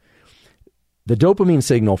correct. The dopamine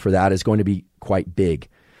signal for that is going to be quite big.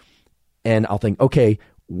 And I'll think, okay,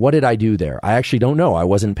 what did I do there? I actually don't know. I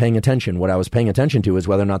wasn't paying attention. What I was paying attention to is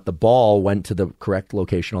whether or not the ball went to the correct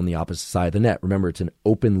location on the opposite side of the net. Remember, it's an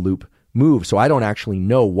open loop move, so I don't actually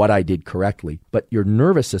know what I did correctly. But your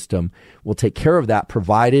nervous system will take care of that,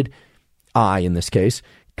 provided I, in this case,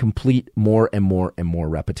 complete more and more and more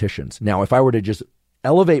repetitions. Now, if I were to just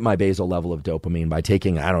elevate my basal level of dopamine by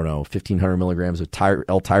taking, 1,500 milligrams of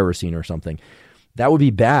L-tyrosine or something, that would be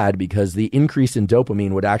bad, because the increase in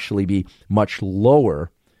dopamine would actually be much lower,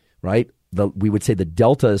 right? We would say the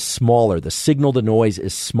delta is smaller. The signal to noise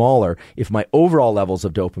is smaller if my overall levels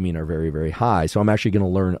of dopamine are very, very high. So I'm actually going to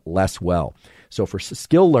learn less well. So for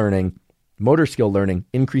skill learning, motor skill learning,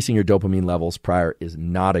 increasing your dopamine levels prior is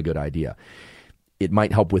not a good idea. It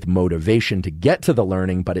might help with motivation to get to the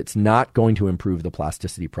learning, but it's not going to improve the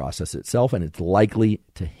plasticity process itself, and it's likely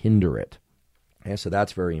to hinder it. Okay, so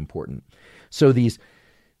that's very important. So these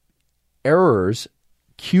errors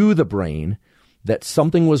cue the brain that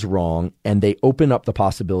something was wrong, and they open up the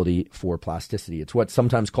possibility for plasticity. It's what's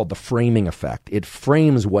sometimes called the framing effect. It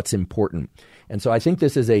frames what's important. And so I think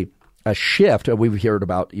this is a shift. We've heard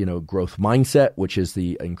about, growth mindset, which is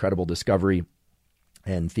the incredible discovery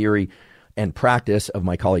and theory and practice of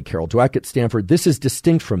my colleague Carol Dweck at Stanford. This is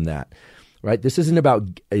distinct from that, right? This isn't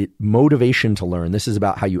about motivation to learn. This is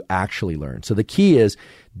about how you actually learn. So the key is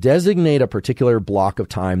designate a particular block of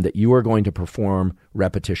time that you are going to perform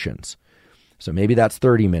repetitions. So maybe that's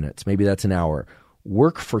 30 minutes, maybe that's an hour.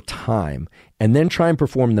 Work for time, and then try and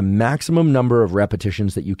perform the maximum number of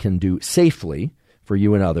repetitions that you can do safely for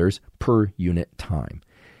you and others per unit time.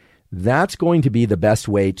 That's going to be the best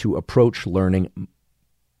way to approach learning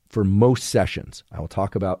for most sessions. I will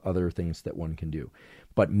talk about other things that one can do.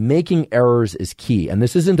 But making errors is key. And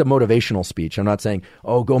this isn't a motivational speech. I'm not saying,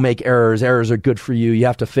 go make errors. Errors are good for you. You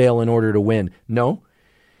have to fail in order to win. No.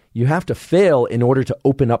 You have to fail in order to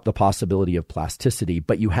open up the possibility of plasticity,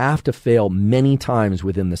 but you have to fail many times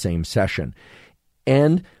within the same session.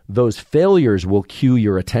 And those failures will cue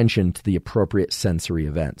your attention to the appropriate sensory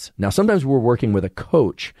events. Now, sometimes we're working with a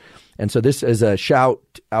coach, and so this is a shout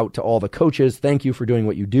out to all the coaches. Thank you for doing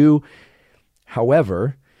what you do.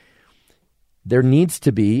 However, there needs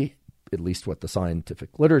to be, at least what the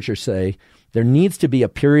scientific literature say, there needs to be a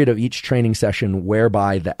period of each training session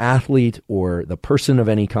whereby the athlete or the person of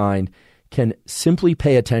any kind can simply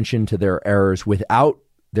pay attention to their errors without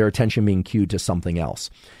their attention being cued to something else.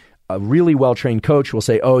 A really well-trained coach will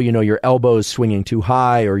say, oh, your elbow's swinging too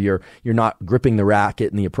high, or you're not gripping the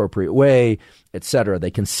racket in the appropriate way, etc. They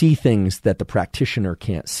can see things that the practitioner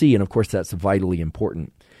can't see. And of course, that's vitally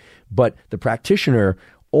important. But the practitioner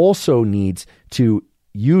also needs to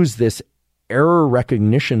use this error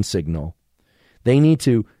recognition signal. They need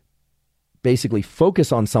to basically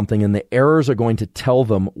focus on something, and the errors are going to tell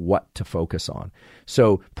them what to focus on.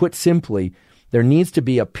 So put simply, there needs to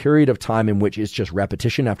be a period of time in which it's just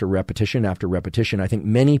repetition after repetition after repetition. I think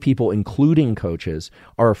many people, including coaches,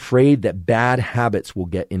 are afraid that bad habits will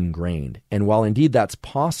get ingrained. And while indeed that's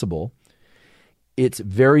possible, it's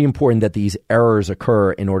very important that these errors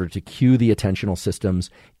occur in order to cue the attentional systems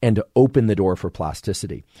and to open the door for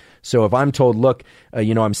plasticity. So if I'm told, look,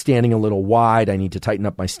 I'm standing a little wide, I need to tighten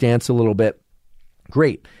up my stance a little bit,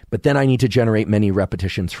 great. But then I need to generate many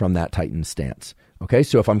repetitions from that tightened stance. Okay,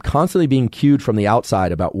 so if I'm constantly being cued from the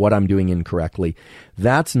outside about what I'm doing incorrectly,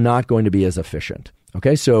 that's not going to be as efficient.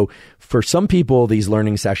 Okay, so for some people, these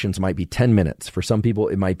learning sessions might be 10 minutes. For some people,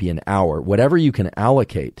 it might be an hour. Whatever you can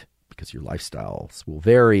allocate, because your lifestyles will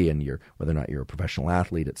vary and whether or not you're a professional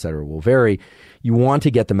athlete, et cetera, will vary. You want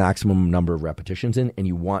to get the maximum number of repetitions in, and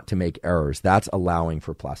you want to make errors. That's allowing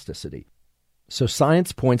for plasticity. So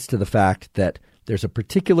science points to the fact that there's a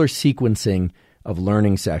particular sequencing of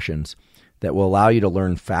learning sessions that will allow you to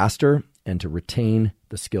learn faster and to retain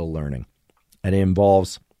the skill learning. And it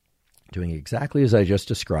involves doing exactly as I just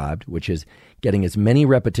described, which is getting as many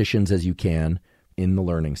repetitions as you can in the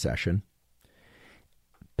learning session,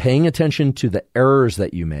 paying attention to the errors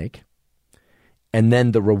that you make, and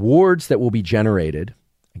then the rewards that will be generated,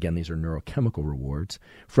 again, these are neurochemical rewards,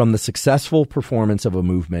 from the successful performance of a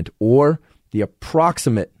movement or the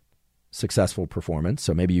approximate successful performance.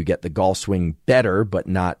 So maybe you get the golf swing better, but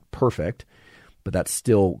not perfect, but that's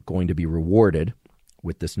still going to be rewarded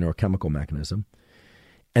with this neurochemical mechanism.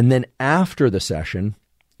 And then after the session,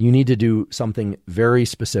 you need to do something very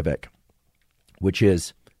specific, which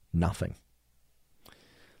is nothing.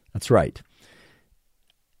 That's right.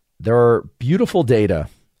 There are beautiful data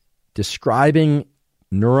describing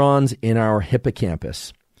neurons in our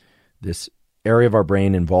hippocampus, this area of our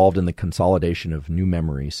brain involved in the consolidation of new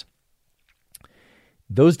memories.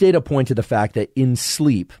 Those data point to the fact that in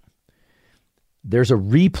sleep, there's a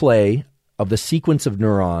replay of the sequence of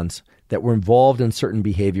neurons that were involved in certain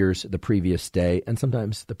behaviors the previous day and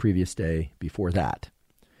sometimes the previous day before that.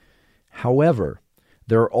 However,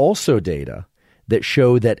 there are also data that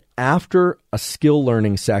show that after a skill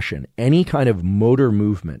learning session, any kind of motor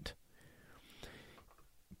movement,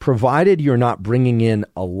 provided you're not bringing in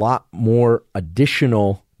a lot more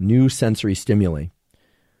additional new sensory stimuli,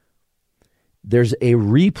 there's a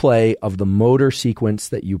replay of the motor sequence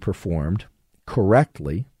that you performed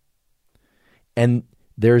correctly, and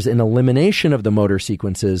there's an elimination of the motor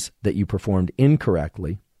sequences that you performed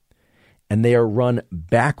incorrectly, and they are run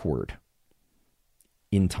backward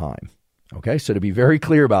in time. Okay, so to be very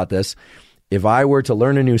clear about this, if I were to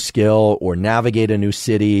learn a new skill or navigate a new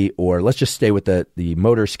city, or let's just stay with the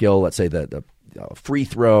motor skill, let's say the free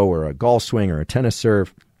throw or a golf swing or a tennis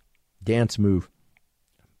serve, dance move,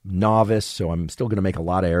 novice, so I'm still going to make a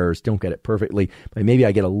lot of errors, don't get it perfectly, but maybe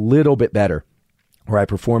I get a little bit better, or I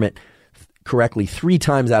perform it correctly 3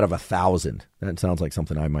 times out of 1,000. That sounds like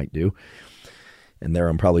something I might do. And there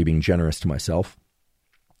I'm probably being generous to myself.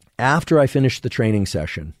 After I finish the training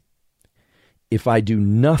session, if I do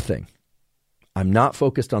nothing, I'm not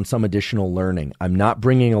focused on some additional learning, I'm not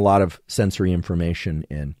bringing a lot of sensory information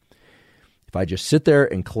in. If I just sit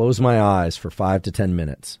there and close my eyes for 5 to 10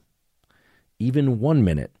 minutes, even 1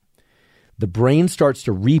 minute, the brain starts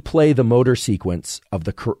to replay the motor sequence of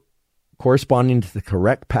the corresponding to the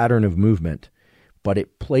correct pattern of movement, but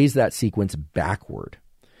it plays that sequence backward.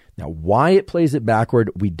 Now, why it plays it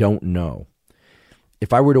backward, we don't know.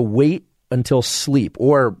 If I were to wait until sleep,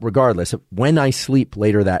 or regardless, when I sleep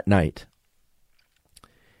later that night,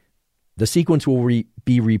 the sequence will be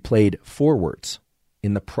replayed forwards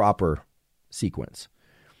in the proper sequence.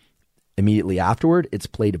 Immediately afterward, it's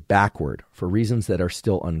played backward for reasons that are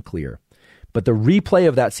still unclear. But the replay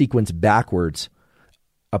of that sequence backwards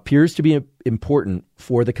appears to be important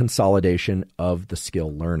for the consolidation of the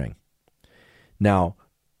skill learning. Now,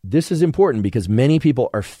 this is important because many people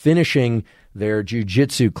are finishing their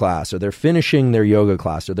jiu-jitsu class, or they're finishing their yoga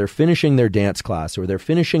class, or they're finishing their dance class, or they're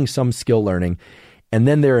finishing some skill learning, and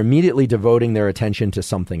then they're immediately devoting their attention to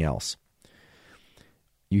something else.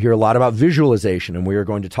 You hear a lot about visualization, and we are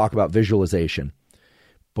going to talk about visualization.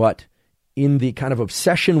 But in the kind of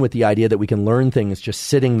obsession with the idea that we can learn things just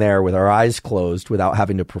sitting there with our eyes closed without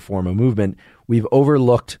having to perform a movement, we've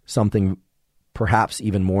overlooked something perhaps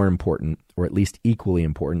even more important, or at least equally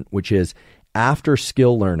important, which is after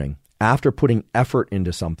skill learning, after putting effort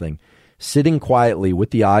into something, sitting quietly with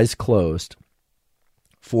the eyes closed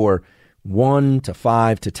for 1 to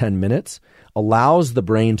 5 to 10 minutes allows the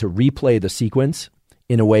brain to replay the sequence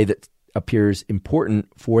in a way that appears important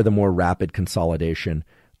for the more rapid consolidation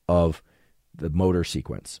of the motor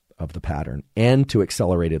sequence of the pattern and to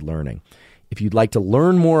accelerated learning. If you'd like to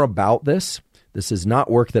learn more about this, this is not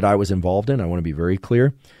work that I was involved in. I want to be very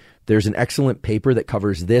clear. There's an excellent paper that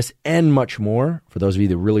covers this and much more for those of you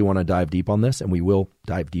that really want to dive deep on this, and we will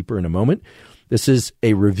dive deeper in a moment. This is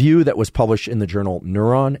a review that was published in the journal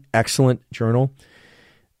Neuron, excellent journal.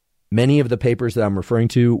 Many of the papers that I'm referring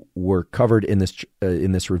to were covered in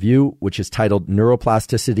this review, which is titled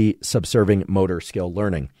Neuroplasticity Subserving Motor Skill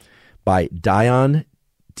Learning by Dayan,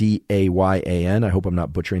 D-A-Y-A-N. I hope I'm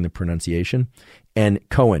not butchering the pronunciation. And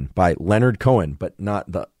Cohen by Leonard Cohen, but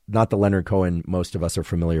not the Leonard Cohen most of us are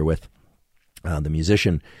familiar with, the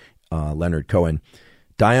musician Leonard Cohen.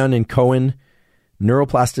 Dayan and Cohen,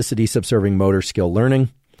 Neuroplasticity Subserving Motor Skill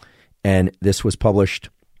Learning. And this was published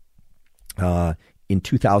in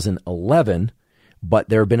 2011, but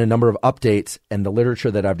there have been a number of updates, and the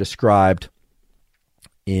literature that I've described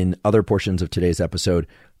in other portions of today's episode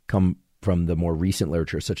come from the more recent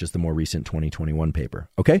literature, such as the more recent 2021 paper.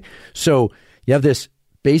 Okay, so you have this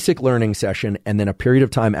basic learning session and then a period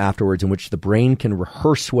of time afterwards in which the brain can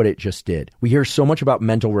rehearse what it just did. We hear so much about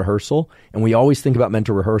mental rehearsal, and we always think about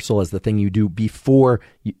mental rehearsal as the thing you do before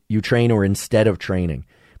you train or instead of training.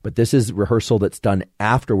 But this is rehearsal that's done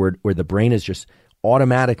afterward, where the brain is just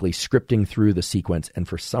automatically scripting through the sequence. And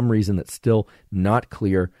for some reason that's still not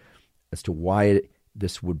clear as to why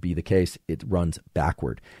this would be the case, it runs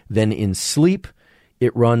backward. Then in sleep,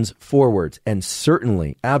 it runs forwards. And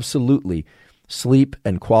certainly, absolutely, sleep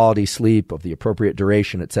and quality sleep of the appropriate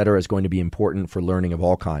duration, et cetera, is going to be important for learning of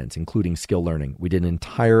all kinds, including skill learning. We did an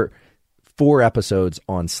entire 4 episodes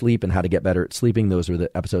on sleep and how to get better at sleeping. Those were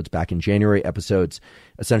the episodes back in January, episodes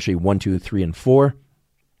essentially 1, 2, 3, and 4.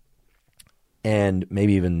 And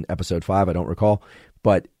maybe even episode 5, I don't recall.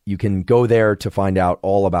 But you can go there to find out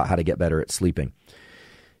all about how to get better at sleeping.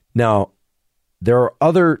 Now, there are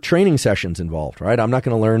other training sessions involved, right? I'm not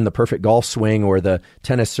going to learn the perfect golf swing or the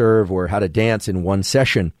tennis serve or how to dance in one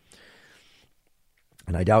session.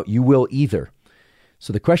 And I doubt you will either.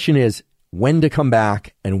 So the question is when to come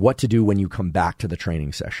back and what to do when you come back to the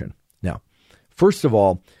training session. Now, first of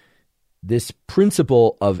all, this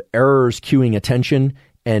principle of errors cueing attention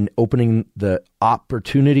and opening the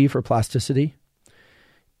opportunity for plasticity,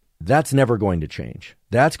 that's never going to change.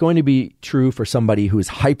 That's going to be true for somebody who is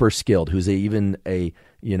hyper skilled, who's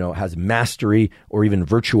has mastery or even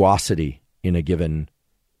virtuosity in a given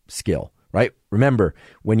skill, right? Remember,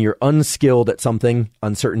 when you're unskilled at something,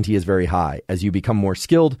 uncertainty is very high. As you become more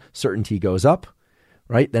skilled, certainty goes up,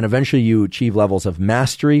 right? Then eventually you achieve levels of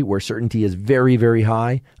mastery where certainty is very, very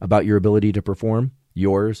high about your ability to perform,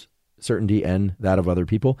 yours, certainty, and that of other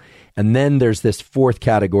people. And then there's this fourth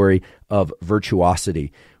category of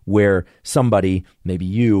virtuosity, where somebody, maybe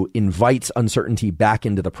you, invites uncertainty back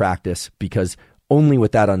into the practice, because only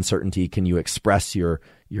with that uncertainty can you express your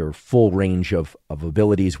full range of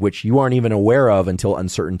abilities, which you aren't even aware of until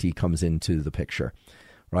uncertainty comes into the picture,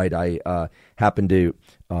 right? I happen to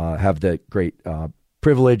have the great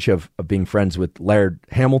privilege of being friends with Laird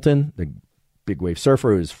Hamilton, the big wave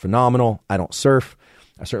surfer who's phenomenal. I don't surf.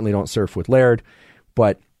 I certainly don't surf with Laird,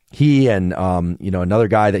 but he and another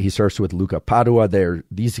guy that he surfs with, Luca Padua, they're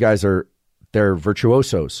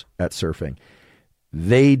virtuosos at surfing.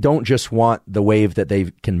 They don't just want the wave that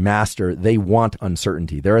they can master, they want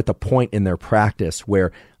uncertainty. They're at the point in their practice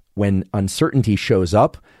where when uncertainty shows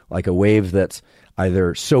up, like a wave that's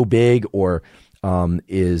either so big or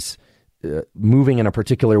is moving in a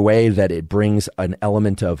particular way that it brings an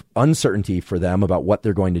element of uncertainty for them about what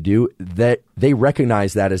they're going to do, that they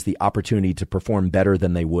recognize that as the opportunity to perform better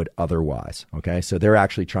than they would otherwise. Okay, so they're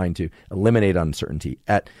actually trying to eliminate uncertainty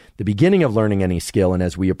at the beginning of learning any skill. And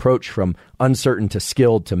as we approach from uncertain to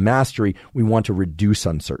skilled to mastery, we want to reduce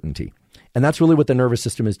uncertainty. And that's really what the nervous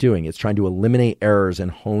system is doing. It's trying to eliminate errors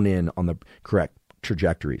and hone in on the correct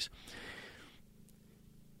trajectories.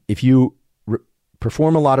 If you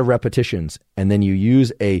perform a lot of repetitions and then you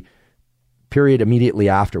use a period immediately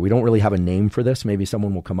after, we don't really have a name for this. Maybe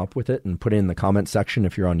someone will come up with it and put it in the comment section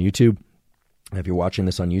if you're on YouTube, if you're watching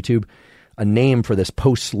this on YouTube, a name for this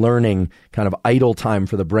post-learning kind of idle time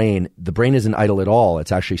for the brain. The brain isn't idle at all.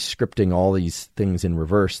 It's actually scripting all these things in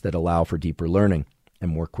reverse that allow for deeper learning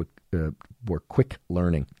and more quick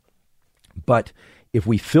learning. But if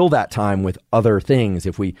we fill that time with other things,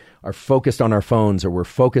 if we are focused on our phones, or we're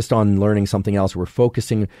focused on learning something else, or we're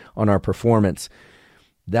focusing on our performance,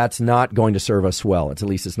 that's not going to serve us well. At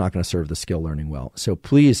least it's not going to serve the skill learning well. So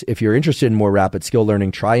please, if you're interested in more rapid skill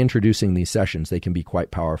learning, try introducing these sessions. They can be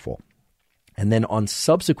quite powerful. And then on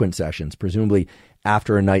subsequent sessions, presumably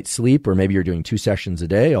after a night's sleep, or maybe you're doing 2 sessions a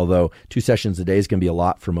day, although 2 sessions a day is going to be a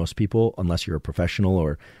lot for most people, unless you're a professional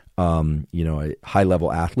or a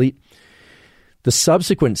high-level athlete. The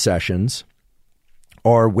subsequent sessions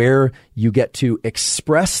are where you get to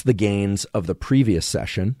express the gains of the previous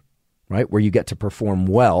session, right? Where you get to perform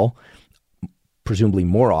well, presumably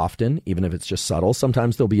more often, even if it's just subtle.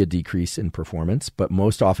 Sometimes there'll be a decrease in performance, but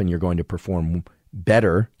most often you're going to perform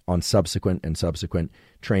better on subsequent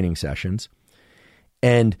training sessions.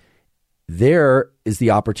 And there is the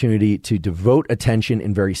opportunity to devote attention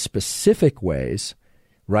in very specific ways,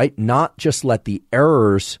 right? Not just let the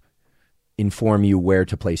errors inform you where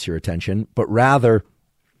to place your attention, but rather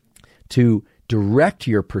to direct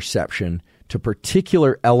your perception to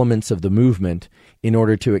particular elements of the movement in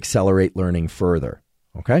order to accelerate learning further.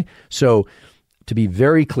 Okay? So to be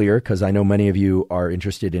very clear, because I know many of you are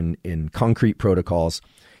interested in concrete protocols,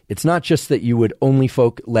 it's not just that you would only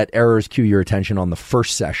let errors cue your attention on the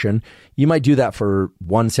first session. You might do that for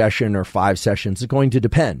 1 session or 5 sessions. It's going to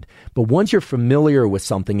depend. But once you're familiar with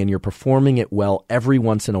something and you're performing it well every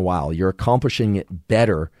once in a while, you're accomplishing it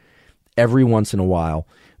better every once in a while,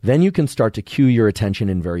 then you can start to cue your attention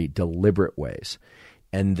in very deliberate ways.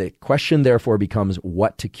 And the question therefore becomes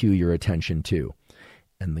what to cue your attention to.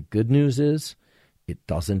 And the good news is it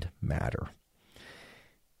doesn't matter.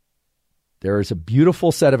 There is a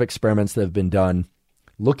beautiful set of experiments that have been done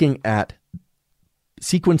looking at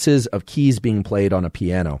sequences of keys being played on a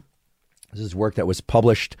piano. This is work that was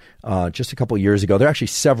published just a couple years ago. There are actually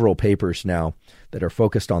several papers now that are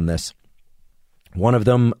focused on this. One of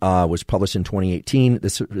them was published in 2018.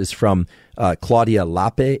 This is from Claudia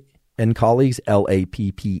Lappe and colleagues,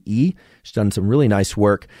 Lappe. She's done some really nice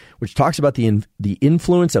work, which talks about the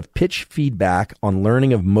influence of pitch feedback on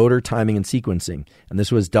learning of motor timing and sequencing. And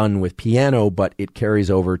this was done with piano, but it carries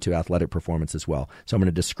over to athletic performance as well. So I'm going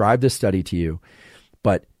to describe this study to you.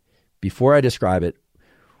 But before I describe it,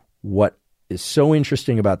 what is so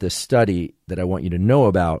interesting about this study that I want you to know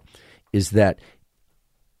about is that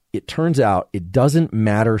it turns out it doesn't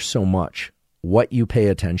matter so much what you pay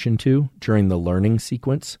attention to during the learning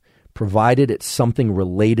sequence, provided it's something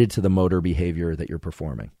related to the motor behavior that you're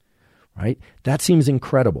performing, right? That seems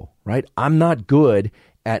incredible, right? I'm not good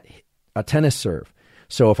at a tennis serve.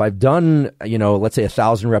 So if I've done, let's say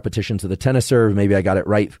 1,000 repetitions of the tennis serve, maybe I got it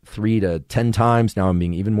right 3 to 10 times. Now I'm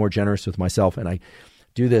being even more generous with myself. And I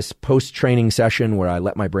do this post-training session where I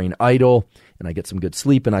let my brain idle and I get some good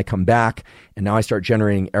sleep and I come back and now I start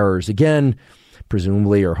generating errors again,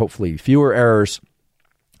 presumably or hopefully fewer errors.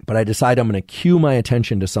 But I decide I'm going to cue my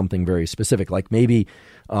attention to something very specific, like maybe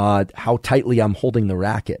how tightly I'm holding the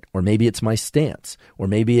racket, or maybe it's my stance, or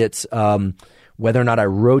maybe it's whether or not I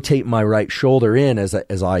rotate my right shoulder in as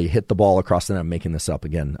I hit the ball across the net. I'm making this up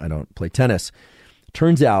again. I don't play tennis.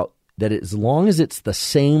 Turns out that as long as it's the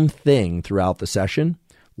same thing throughout the session,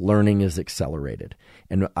 learning is accelerated.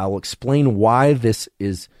 And I'll explain why this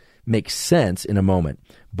makes sense in a moment.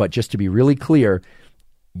 But just to be really clear,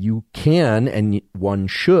 you can and one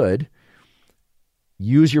should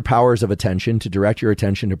use your powers of attention to direct your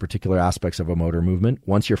attention to particular aspects of a motor movement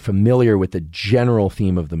once you're familiar with the general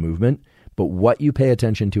theme of the movement. But what you pay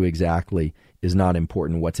attention to exactly is not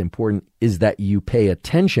important. What's important is that you pay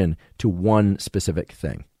attention to one specific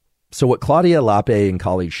thing. So what Claudia Lappe and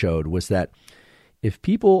colleagues showed was that if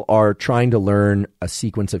people are trying to learn a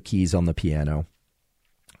sequence of keys on the piano,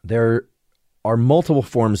 there are multiple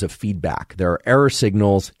forms of feedback. There are error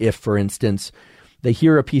signals if, for instance, they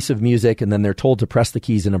hear a piece of music and then they're told to press the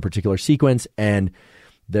keys in a particular sequence, and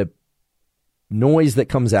the noise that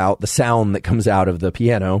comes out, the sound that comes out of the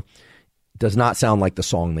piano does not sound like the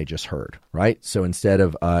song they just heard, right? So instead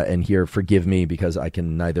of, and here, forgive me because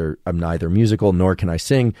I'm neither musical nor can I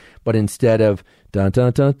sing, but instead of da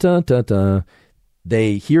da da da da da,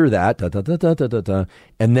 they hear that, da, da, da, da, da, da, da,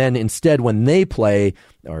 and then instead when they play,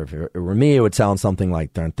 or if it were me, it would sound something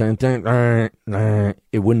like, dun, dun, dun,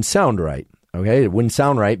 it wouldn't sound right, okay? It wouldn't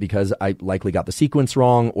sound right because I likely got the sequence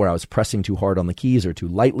wrong, or I was pressing too hard on the keys or too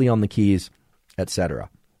lightly on the keys,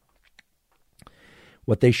 etc.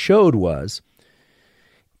 What they showed was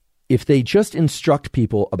if they just instruct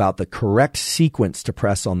people about the correct sequence to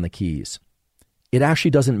press on the keys, it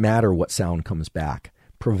actually doesn't matter what sound comes back,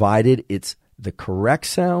 provided it's the correct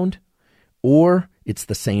sound or it's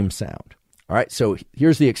the same sound. All right, so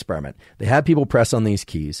here's the experiment. They had people press on these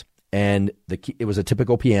keys, And it was a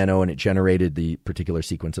typical piano, and it generated the particular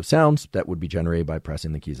sequence of sounds that would be generated by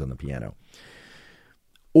pressing the keys on the piano.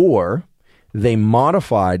 Or they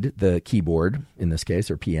modified the keyboard, in this case,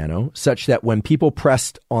 or piano, such that when people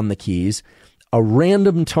pressed on the keys, a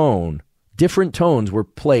random tone, different tones were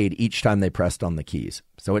played each time they pressed on the keys.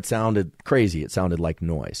 So it sounded crazy. It sounded like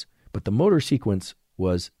noise. But the motor sequence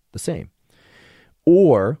was the same.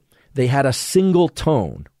 Or they had a single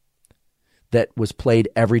tone that was played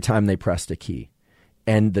every time they pressed a key.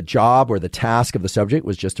 And the job or the task of the subject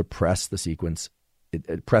was just to press the sequence,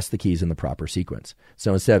 press the keys in the proper sequence.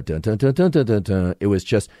 So instead of dun dun dun dun dun dun dun, it was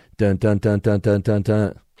just dun dun dun dun dun dun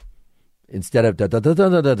dun. Instead of da da da da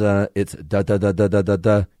da da da, it's da da da da da da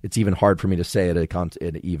da. It's even hard for me to say it at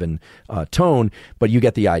an even tone, but you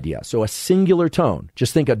get the idea. So a singular tone.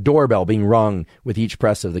 Just think a doorbell being rung with each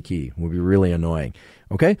press of the key would be really annoying.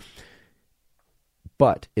 Okay.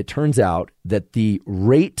 But it turns out that the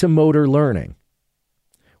rate to motor learning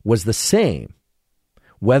was the same,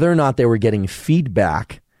 whether or not they were getting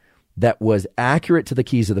feedback that was accurate to the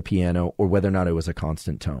keys of the piano or whether or not it was a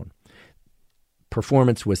constant tone.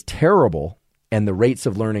 Performance was terrible and the rates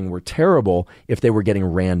of learning were terrible if they were getting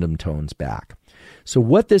random tones back. So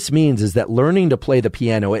what this means is that learning to play the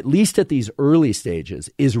piano, at least at these early stages,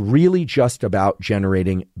 is really just about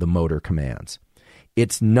generating the motor commands.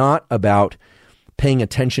 It's not about paying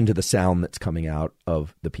attention to the sound that's coming out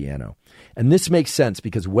of the piano. And this makes sense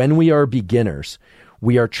because when we are beginners,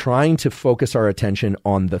 we are trying to focus our attention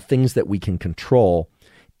on the things that we can control.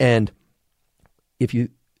 And if you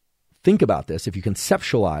think about this, if you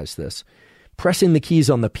conceptualize this, pressing the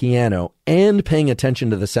keys on the piano and paying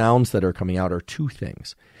attention to the sounds that are coming out are two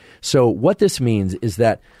things. So what this means is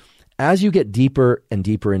that as you get deeper and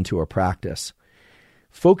deeper into a practice,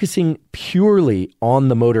 focusing purely on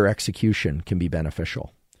the motor execution can be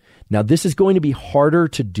beneficial. Now, this is going to be harder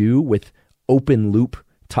to do with open loop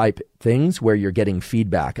type things where you're getting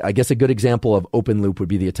feedback. I guess a good example of open loop would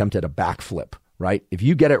be the attempt at a backflip, right? If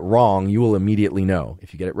you get it wrong, you will immediately know.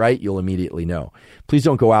 If you get it right, you'll immediately know. Please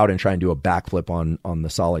don't go out and try and do a backflip on the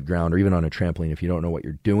solid ground or even on a trampoline if you don't know what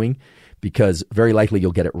you're doing, because very likely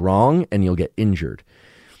you'll get it wrong and you'll get injured.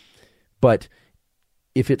 But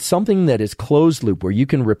if it's something that is closed loop where you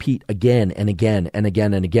can repeat again and again and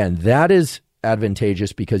again and again, that is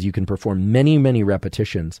advantageous because you can perform many, many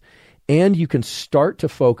repetitions and you can start to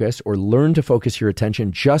focus or learn to focus your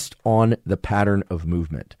attention just on the pattern of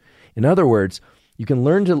movement. In other words, you can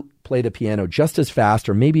learn to play the piano just as fast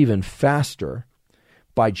or maybe even faster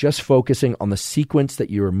by just focusing on the sequence that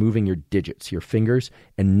you are moving your digits, your fingers,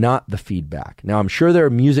 and not the feedback. Now, I'm sure there are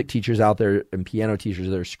music teachers out there and piano teachers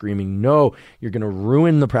that are screaming, no, you're going to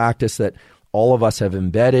ruin the practice that all of us have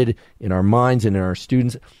embedded in our minds and in our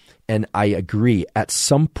students. And I agree. At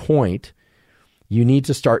some point, you need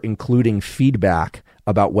to start including feedback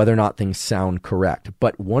about whether or not things sound correct.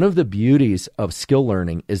 But one of the beauties of skill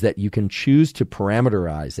learning is that you can choose to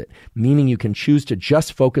parameterize it, meaning you can choose to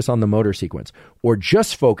just focus on the motor sequence or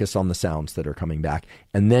just focus on the sounds that are coming back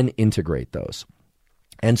and then integrate those.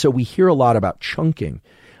 And so we hear a lot about chunking,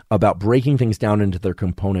 about breaking things down into their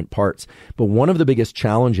component parts. But one of the biggest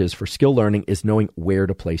challenges for skill learning is knowing where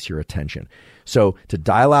to place your attention. So to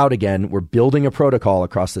dial out again, we're building a protocol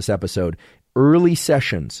across this episode. Early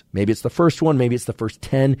sessions, maybe it's the first one, maybe it's the first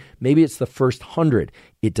 10, maybe it's the first 100.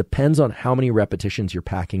 It depends on how many repetitions you're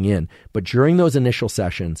packing in. But during those initial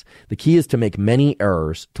sessions, the key is to make many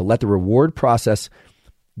errors, to let the reward process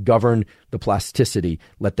govern the plasticity,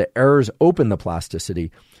 let the errors open the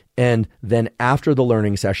plasticity, and then after the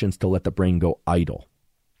learning sessions, to let the brain go idle,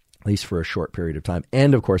 at least for a short period of time,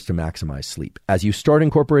 and of course to maximize sleep. As you start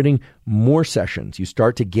incorporating more sessions, you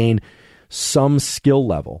start to gain some skill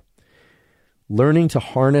level. Learning to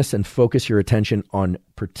harness and focus your attention on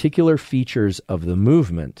particular features of the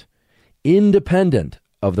movement, independent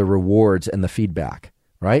of the rewards and the feedback,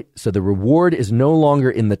 right? So the reward is no longer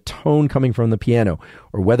in the tone coming from the piano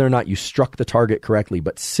or whether or not you struck the target correctly,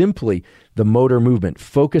 but simply the motor movement,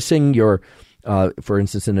 focusing your, for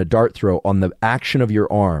instance, in a dart throw on the action of your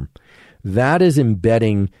arm. That is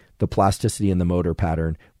embedding the plasticity in the motor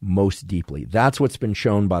pattern most deeply. That's what's been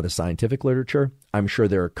shown by the scientific literature. I'm sure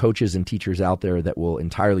there are coaches and teachers out there that will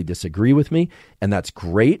entirely disagree with me, and that's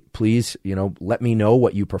great. Please, let me know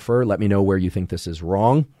what you prefer. Let me know where you think this is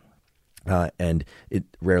wrong. And it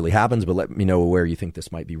rarely happens, but let me know where you think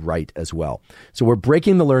this might be right as well. So we're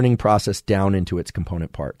breaking the learning process down into its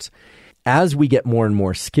component parts. As we get more and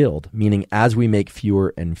more skilled, meaning as we make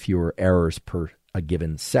fewer and fewer errors per a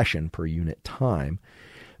given session, per unit time,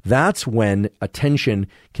 that's when attention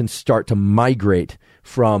can start to migrate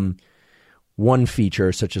from one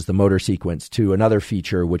feature, such as the motor sequence, to another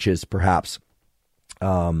feature, which is perhaps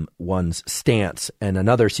one's stance, and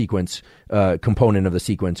another sequence component of the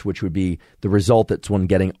sequence, which would be the result that's one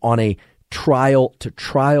getting on a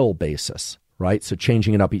trial-to-trial basis, right? So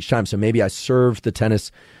changing it up each time. So maybe I serve the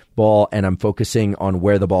tennis ball and I'm focusing on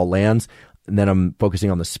where the ball lands, and then I'm focusing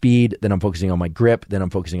on the speed, then I'm focusing on my grip, then I'm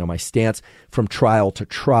focusing on my stance from trial to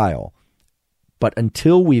trial. But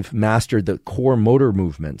until we've mastered the core motor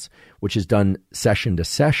movements, which is done session to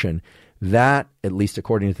session, that, at least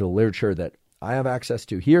according to the literature that I have access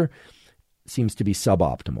to here, seems to be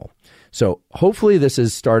suboptimal. So hopefully this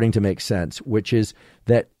is starting to make sense, which is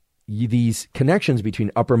that these connections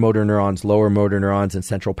between upper motor neurons, lower motor neurons, and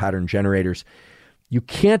central pattern generators, you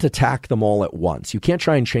can't attack them all at once. You can't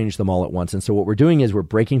try and change them all at once. And so what we're doing is we're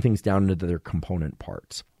breaking things down into their component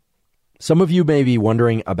parts. Some of you may be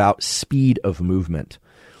wondering about speed of movement.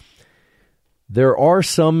 There are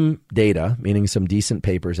some data, meaning some decent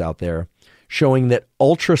papers out there, showing that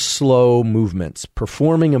ultra slow movements,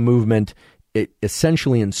 performing a movement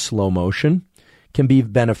essentially in slow motion, can be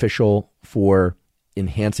beneficial for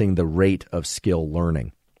enhancing the rate of skill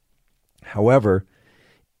learning. However,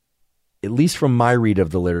 at least from my read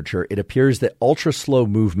of the literature, it appears that ultra slow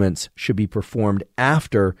movements should be performed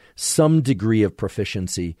after some degree of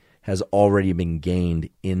proficiency has already been gained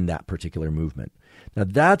in that particular movement. Now,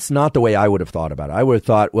 that's not the way I would have thought about it. I would have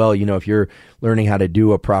thought, well, if you're learning how to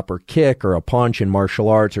do a proper kick or a punch in martial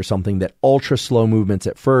arts or something, that ultra slow movements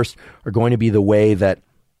at first are going to be the way that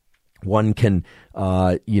one can,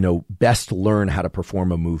 best learn how to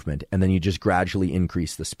perform a movement. And then you just gradually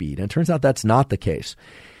increase the speed. And it turns out that's not the case.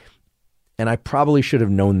 And I probably should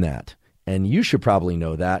have known that. And you should probably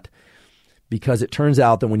know that, because it turns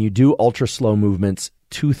out that when you do ultra slow movements,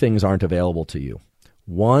 two things aren't available to you.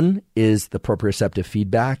 One is the proprioceptive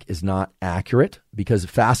feedback is not accurate, because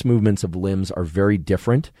fast movements of limbs are very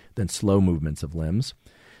different than slow movements of limbs.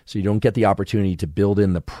 So you don't get the opportunity to build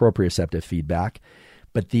in the proprioceptive feedback.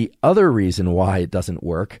 But the other reason why it doesn't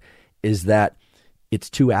work is that it's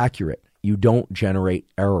too accurate. You don't generate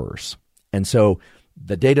errors. And so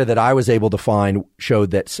the data that I was able to find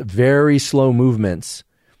showed that very slow movements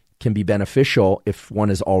can be beneficial if one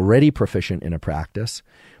is already proficient in a practice,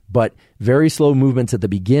 but very slow movements at the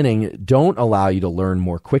beginning don't allow you to learn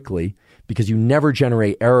more quickly, because you never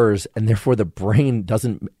generate errors, and therefore the brain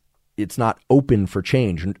it's not open for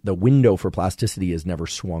change. The window for plasticity is never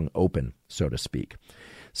swung open, so to speak.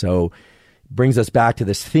 So brings us back to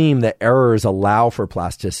this theme that errors allow for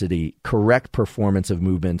plasticity. Correct performance of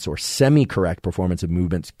movements, or semi-correct performance of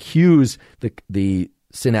movements, cues the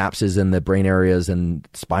synapses in the brain areas and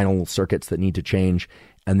spinal circuits that need to change.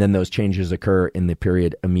 And then those changes occur in the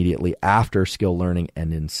period immediately after skill learning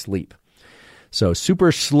and in sleep. So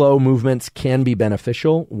super slow movements can be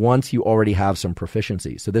beneficial once you already have some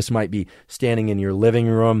proficiency. So this might be standing in your living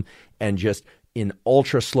room and just in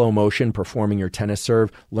ultra slow motion performing your tennis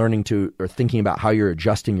serve, learning to or thinking about how you're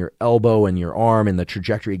adjusting your elbow and your arm and the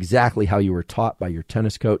trajectory exactly how you were taught by your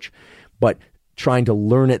tennis coach. But trying to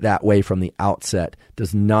learn it that way from the outset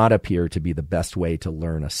does not appear to be the best way to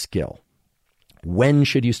learn a skill. When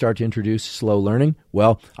should you start to introduce slow learning?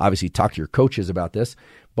 Well, obviously talk to your coaches about this.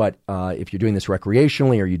 But if you're doing this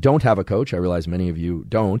recreationally or you don't have a coach, I realize many of you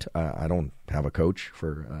don't. I don't have a coach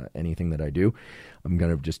for anything that I do. I'm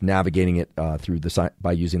kind of just navigating it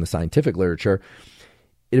by using the scientific literature.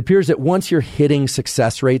 It appears that once you're hitting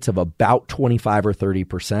success rates of about 25 or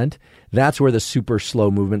 30%, that's where the super slow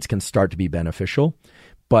movements can start to be beneficial.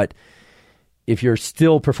 But if you're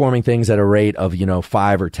still performing things at a rate of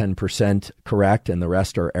 5 or 10% correct and the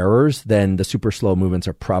rest are errors, then the super slow movements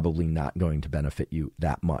are probably not going to benefit you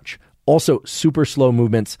that much. Also, super slow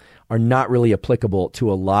movements are not really applicable to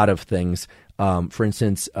a lot of things. For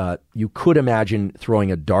instance, you could imagine throwing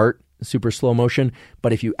a dart super slow motion,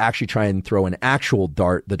 but if you actually try and throw an actual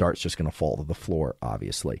dart, the dart's just going to fall to the floor,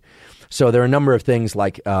 obviously. So there are a number of things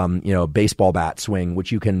like, baseball bat swing,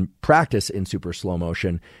 which you can practice in super slow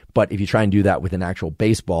motion. But if you try and do that with an actual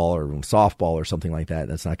baseball or softball or something like that,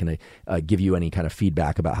 that's not going to give you any kind of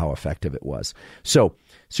feedback about how effective it was. So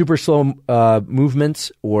super slow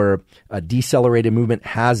movements or a decelerated movement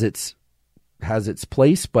has its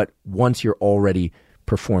place, but once you're already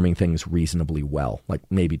performing things reasonably well, like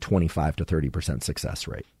maybe 25 to 30% success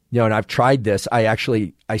rate. And I've tried this. I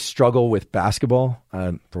struggle with basketball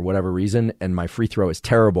for whatever reason, and my free throw is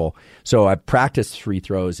terrible. So I practiced free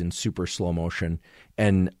throws in super slow motion,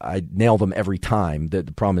 and I nail them every time. The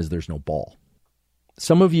problem is there's no ball.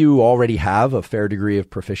 Some of you already have a fair degree of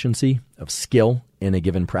proficiency, of skill in a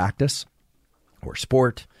given practice or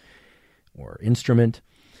sport or instrument.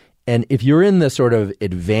 And if you're in the sort of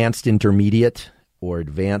advanced intermediate or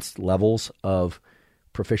advanced levels of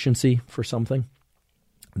proficiency for something,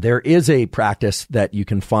 there is a practice that you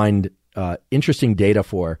can find interesting data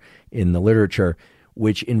for in the literature,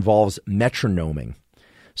 which involves metronoming.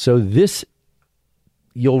 So this,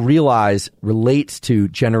 you'll realize, relates to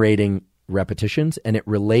generating repetitions, and it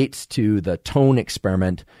relates to the tone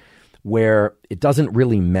experiment, where it doesn't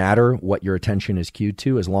really matter what your attention is cued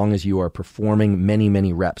to as long as you are performing many,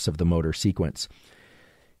 many reps of the motor sequence.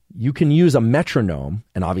 You can use a metronome,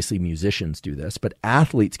 and obviously musicians do this, but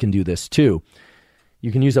athletes can do this too.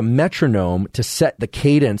 You can use a metronome to set the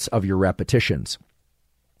cadence of your repetitions.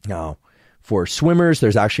 Now, for swimmers,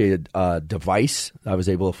 there's actually a device I was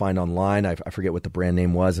able to find online. I forget what the brand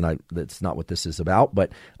name was, and that's not what this is about,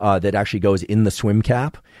 but that actually goes in the swim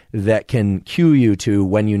cap that can cue you to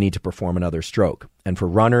when you need to perform another stroke. And for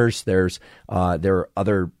runners, there are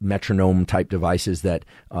other metronome-type devices that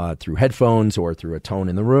through headphones or through a tone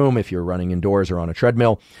in the room, if you're running indoors or on a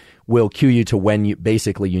treadmill, will cue you to when you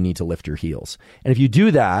need to lift your heels. And if you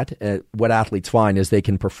do that, what athletes find is they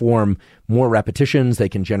can perform more repetitions, they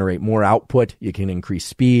can generate more output, you can increase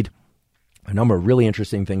speed. A number of really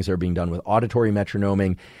interesting things are being done with auditory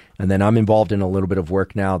metronoming. And then I'm involved in a little bit of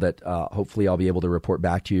work now that hopefully I'll be able to report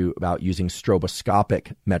back to you about using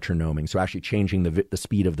stroboscopic metronoming. So actually changing the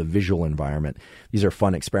speed of the visual environment. These are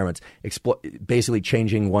fun experiments, basically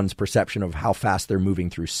changing one's perception of how fast they're moving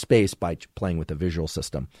through space by playing with the visual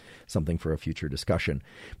system. Something for a future discussion.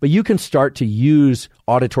 But you can start to use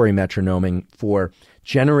auditory metronoming for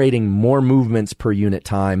generating more movements per unit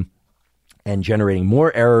time and generating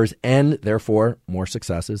more errors and therefore more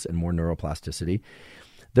successes and more neuroplasticity.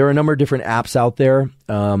 There are a number of different apps out there.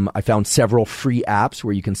 I found several free apps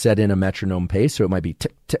where you can set in a metronome pace. So it might be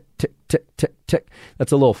tick, tick, tick, tick, tick, tick.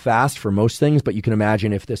 That's a little fast for most things, but you can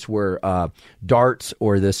imagine if this were darts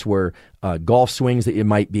or this were golf swings, that it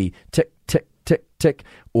might be tick, tick, tick, tick,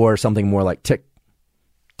 or something more like tick,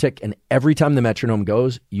 tick. And every time the metronome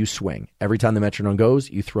goes, you swing. Every time the metronome goes,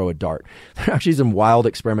 you throw a dart. There are actually some wild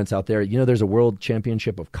experiments out there. You know, there's a world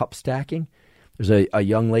championship of cup stacking. There's a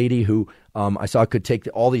young lady who I saw could take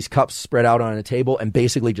all these cups spread out on a table and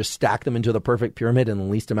basically just stack them into the perfect pyramid in the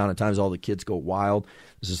least amount of times. All the kids go wild.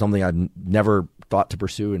 This is something I've never thought to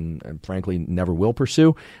pursue and frankly never will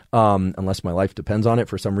pursue unless my life depends on it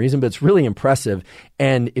for some reason. But it's really impressive.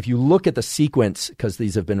 And if you look at the sequence, because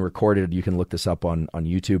these have been recorded, you can look this up on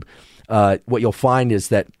YouTube, what you'll find is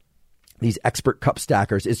that these expert cup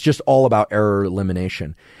stackers, it's just all about error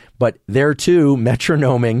elimination. But there too,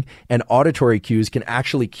 metronoming and auditory cues can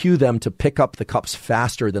actually cue them to pick up the cups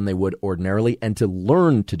faster than they would ordinarily and to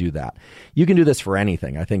learn to do that. You can do this for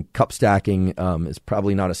anything. I think cup stacking is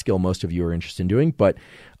probably not a skill most of you are interested in doing, but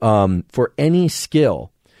for any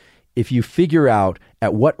skill, if you figure out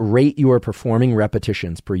at what rate you are performing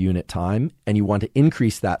repetitions per unit time and you want to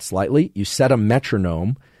increase that slightly, you set a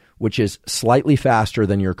metronome which is slightly faster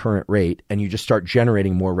than your current rate, and you just start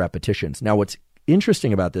generating more repetitions. Now, what's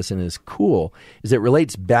interesting about this and is cool is it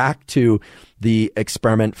relates back to the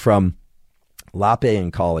experiment from Lappe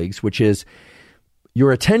and colleagues, which is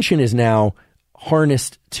your attention is now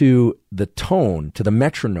harnessed to the tone, to the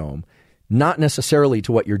metronome, not necessarily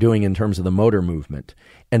to what you're doing in terms of the motor movement.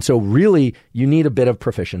 And so really, you need a bit of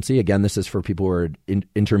proficiency. Again, this is for people who are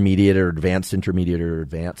intermediate or advanced, intermediate or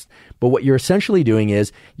advanced. But what you're essentially doing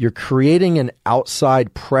is you're creating an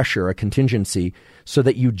outside pressure, a contingency, so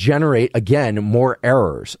that you generate, again, more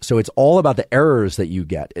errors. So it's all about the errors that you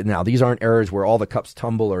get. Now, these aren't errors where all the cups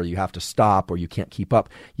tumble or you have to stop or you can't keep up.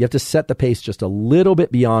 You have to set the pace just a little bit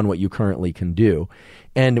beyond what you currently can do.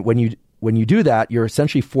 And when you do that, you're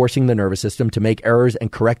essentially forcing the nervous system to make errors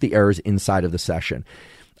and correct the errors inside of the session.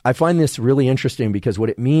 I find this really interesting because what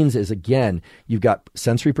it means is, again, you've got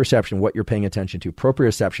sensory perception, what you're paying attention to,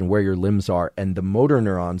 proprioception, where your limbs are, and the motor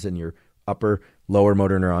neurons in your upper, lower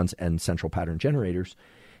motor neurons and central pattern generators.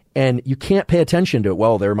 And you can't pay attention to it.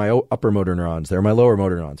 Well, they're my upper motor neurons. They're my lower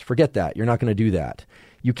motor neurons. Forget that. You're not going to do that.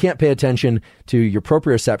 You can't pay attention to your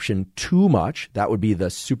proprioception too much. That would be the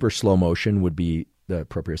super slow motion would be the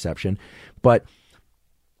proprioception. But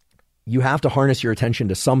you have to harness your attention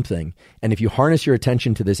to something. And if you harness your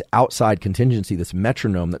attention to this outside contingency, this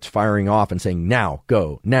metronome that's firing off and saying, now,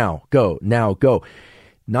 go, now, go, now, go,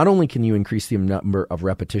 not only can you increase the number of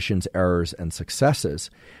repetitions, errors, and successes,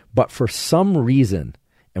 but for some reason,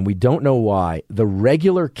 and we don't know why, the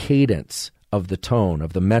regular cadence of the tone,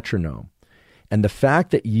 of the metronome, and the fact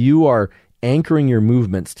that you are anchoring your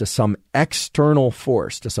movements to some external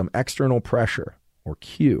force, to some external pressure or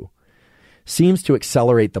cue, seems to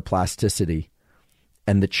accelerate the plasticity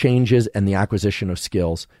and the changes and the acquisition of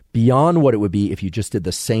skills beyond what it would be if you just did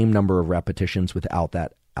the same number of repetitions without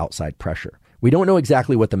that outside pressure. We don't know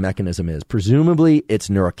exactly what the mechanism is. Presumably, it's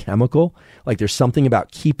neurochemical. Like there's something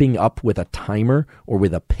about keeping up with a timer or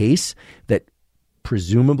with a pace that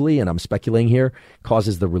presumably, and I'm speculating here,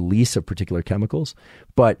 causes the release of particular chemicals.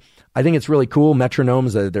 But I think it's really cool.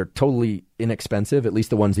 Metronomes, they're totally inexpensive. At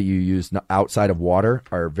least the ones that you use outside of water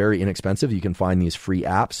are very inexpensive. You can find these free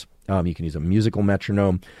apps. You can use a musical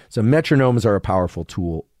metronome. So metronomes are a powerful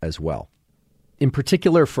tool as well. In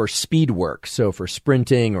particular for speed work, so for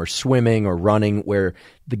sprinting or swimming or running, where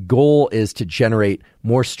the goal is to generate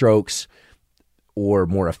more strokes or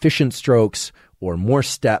more efficient strokes or more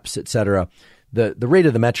steps, etc., the rate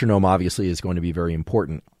of the metronome obviously is going to be very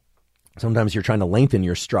important. Sometimes you're trying to lengthen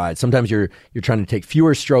your stride. Sometimes you're trying to take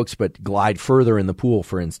fewer strokes but glide further in the pool,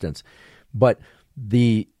 for instance. But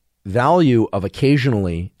the value of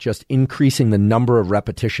occasionally just increasing the number of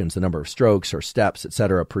repetitions, the number of strokes or steps,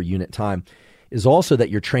 etc., per unit time, is also that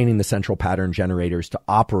you're training the central pattern generators to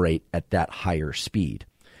operate at that higher speed.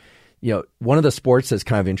 You know, one of the sports that's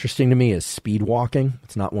kind of interesting to me is speed walking.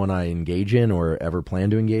 It's not one I engage in or ever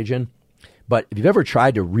plan to engage in. But if you've ever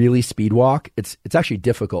tried to really speed walk, it's actually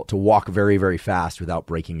difficult to walk very, very fast without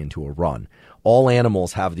breaking into a run. All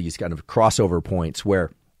animals have these kind of crossover points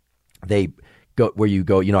where they go, where you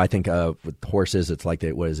go, you know, I think with horses, it's like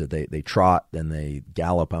they trot, then they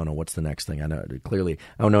gallop. I don't know what's the next thing. I know clearly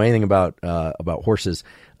I don't know anything about horses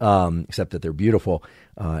except that they're beautiful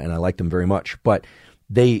and I like them very much. But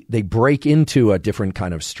they break into a different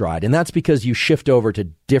kind of stride, and that's because you shift over to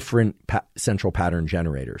different central pattern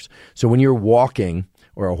generators. So when you're walking,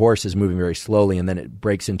 or a horse is moving very slowly, and then it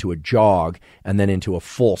breaks into a jog, and then into a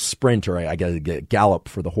full sprint, or I guess a gallop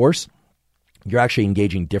for the horse, you're actually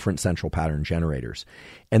engaging different central pattern generators.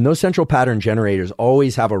 And those central pattern generators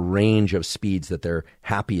always have a range of speeds that they're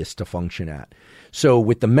happiest to function at. So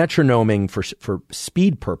with the metronoming for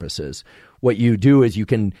speed purposes, what you do is you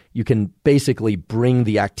can basically bring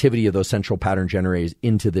the activity of those central pattern generators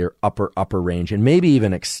into their upper range and maybe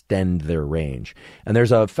even extend their range. And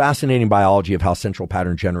there's a fascinating biology of how central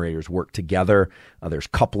pattern generators work together. There's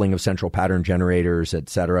coupling of central pattern generators, et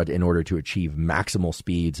cetera, in order to achieve maximal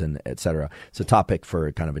speeds and et cetera. It's a topic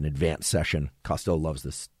for kind of an advanced session. Costello loves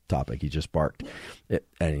this topic. He just barked,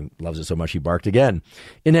 and he loves it so much he barked again.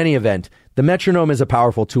 In any event, the metronome is a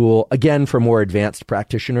powerful tool, again, for more advanced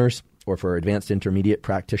practitioners or for advanced intermediate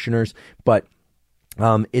practitioners. But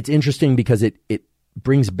it's interesting because it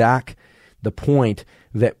brings back the point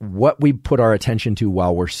that what we put our attention to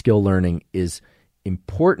while we're skill learning is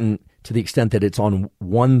important to the extent that it's on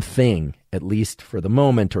one thing, at least for the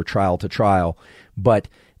moment or trial to trial, but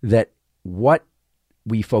that what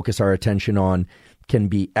we focus our attention on can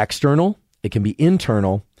be external, it can be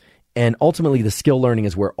internal, and ultimately the skill learning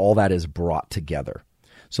is where all that is brought together.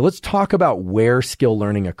 So let's talk about where skill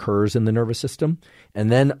learning occurs in the nervous system. And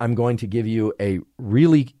then I'm going to give you a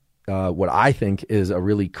really, what I think is a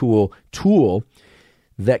really cool tool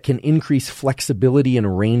that can increase flexibility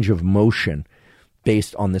and range of motion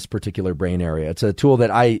based on this particular brain area. It's a tool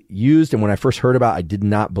that I used, and when I first heard about it, I did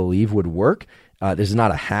not believe would work. This is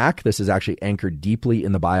not a hack. This is actually anchored deeply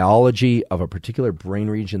in the biology of a particular brain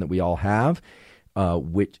region that we all have,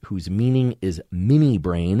 whose meaning is mini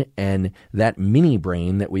brain, and that mini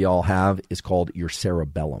brain that we all have is called your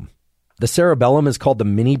cerebellum. The cerebellum is called the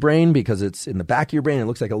mini brain because it's in the back of your brain. It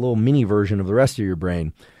looks like a little mini version of the rest of your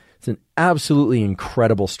brain. It's an absolutely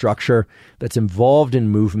incredible structure that's involved in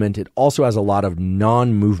movement. It also has a lot of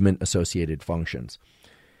non-movement associated functions.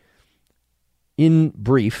 In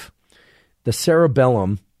brief, the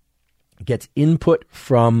cerebellum gets input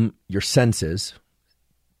from your senses,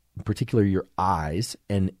 in particular your eyes,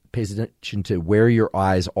 and pays attention to where your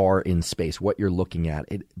eyes are in space, what you're looking at.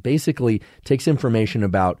 It basically takes information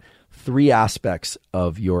about three aspects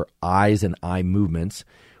of your eyes and eye movements,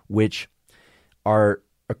 which are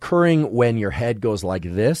occurring when your head goes like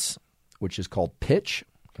this, which is called pitch.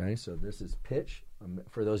 Okay, so this is pitch.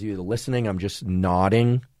 For those of you that are listening, I'm just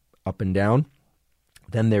nodding up and down.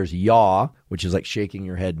 Then there's yaw, which is like shaking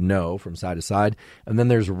your head no from side to side. And then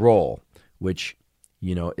there's roll, which,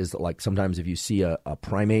 you know, is like sometimes if you see a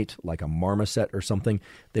primate, like a marmoset or something,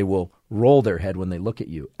 they will roll their head when they look at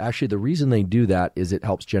you. Actually, the reason they do that is it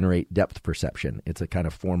helps generate depth perception. It's a kind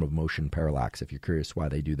of form of motion parallax, if you're curious why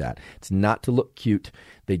they do that. It's not to look cute.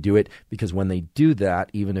 They do it because when they do that,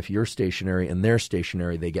 even if you're stationary and they're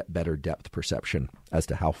stationary, they get better depth perception as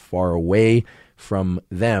to how far away from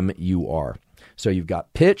them you are. So you've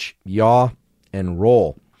got pitch, yaw, and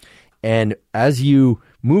roll. And as you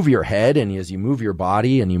move your head and as you move your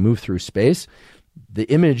body and you move through space, the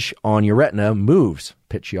image on your retina moves,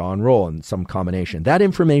 pitch, yaw, and roll in some combination. That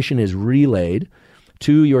information is relayed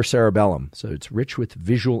to your cerebellum, so it's rich with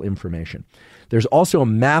visual information. There's also a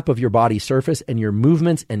map of your body surface and your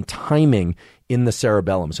movements and timing in the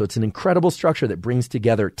cerebellum. So it's an incredible structure that brings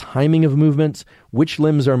together timing of movements, which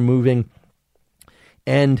limbs are moving,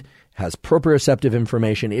 and has proprioceptive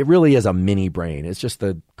information. It really is a mini brain. It's just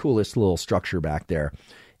the coolest little structure back there.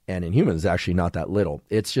 And in humans, it's actually not that little.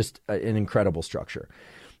 It's just an incredible structure.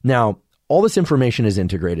 Now, all this information is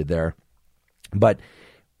integrated there, but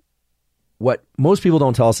what most people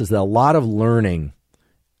don't tell us is that a lot of learning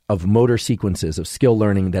of motor sequences, of skill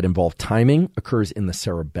learning that involve timing, occurs in the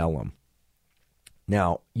cerebellum.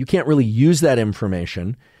 Now, you can't really use that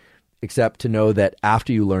information except to know that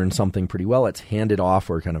after you learn something pretty well, it's handed off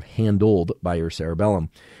or kind of handled by your cerebellum.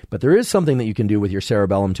 But there is something that you can do with your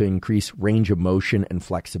cerebellum to increase range of motion and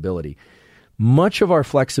flexibility. Much of our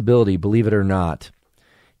flexibility, believe it or not,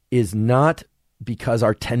 is not because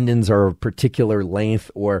our tendons are of particular length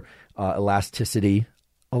or elasticity,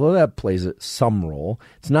 although that plays some role.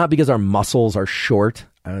 It's not because our muscles are short.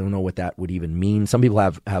 I don't know what that would even mean. Some people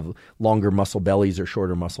have longer muscle bellies or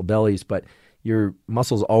shorter muscle bellies, but your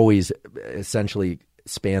muscles always essentially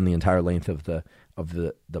span the entire length of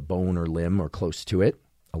the bone or limb or close to it,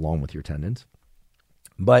 along with your tendons.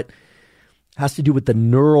 But it has to do with the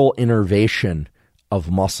neural innervation of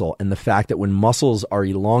muscle and the fact that when muscles are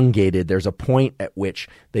elongated, there's a point at which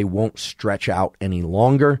they won't stretch out any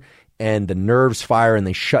longer, and the nerves fire and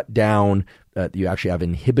they shut down. You actually have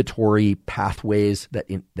inhibitory pathways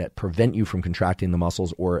that prevent you from contracting the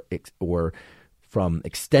muscles or from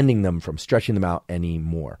extending them, from stretching them out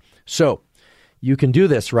anymore. So you can do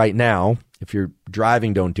this right now. If you're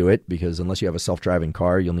driving, don't do it, because unless you have a self-driving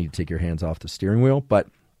car, you'll need to take your hands off the steering wheel. But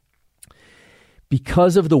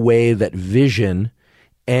because of the way that vision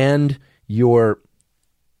and your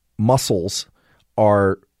muscles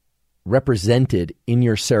are represented in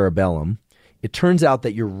your cerebellum, it turns out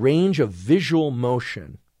that your range of visual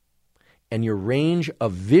motion and your range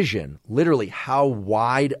of vision, literally how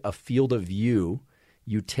wide a field of view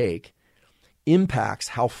you take, impacts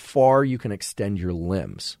how far you can extend your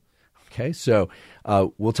limbs. Okay, so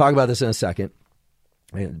we'll talk about this in a second,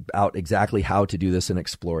 about exactly how to do this and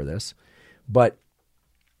explore this. But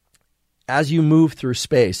as you move through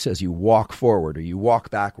space, as you walk forward or you walk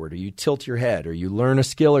backward or you tilt your head or you learn a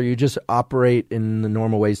skill or you just operate in the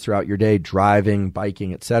normal ways throughout your day, driving,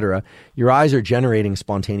 biking, etc., your eyes are generating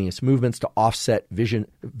spontaneous movements to offset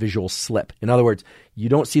visual slip. In other words, you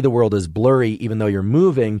don't see the world as blurry even though you're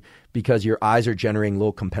moving, because your eyes are generating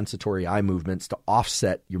little compensatory eye movements to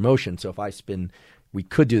offset your motion. So if I spin, we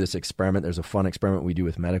could do this experiment. There's a fun experiment we do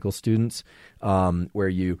with medical students where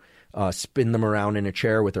you spin them around in a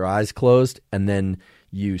chair with their eyes closed, and then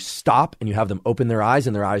you stop and you have them open their eyes,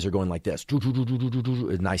 and their eyes are going like this,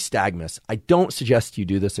 nystagmus. I don't suggest you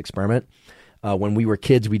do this experiment. When we were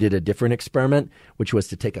kids, we did a different experiment, which was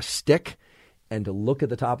to take a stick and to look at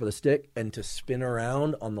the top of the stick and to spin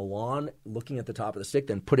around on the lawn, looking at the top of the stick,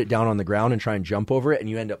 then put it down on the ground and try and jump over it, and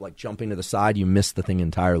you end up like jumping to the side. You miss the thing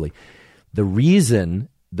entirely. The reason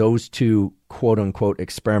those two quote-unquote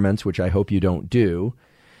experiments, which I hope you don't do,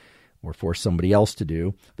 or force somebody else to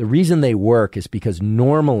do, the reason they work is because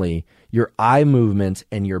normally your eye movements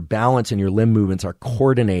and your balance and your limb movements are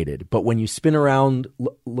coordinated. But when you spin around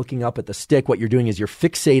looking up at the stick, what you're doing is you're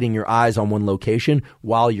fixating your eyes on one location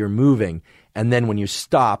while you're moving. And then when you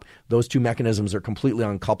stop, those two mechanisms are completely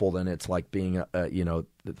uncoupled, and it's like being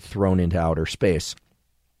thrown into outer space.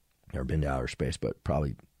 Never been to outer space, but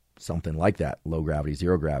probably something like that, low gravity,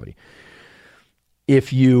 zero gravity.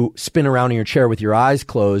 If you spin around in your chair with your eyes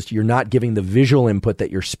closed, you're not giving the visual input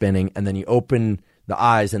that you're spinning, and then you open the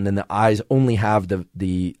eyes, and then the eyes only have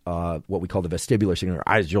the what we call the vestibular signal, your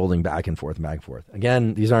eyes jolting back and forth and back and forth.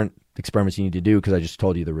 Again, these aren't experiments you need to do because I just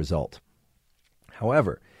told you the result.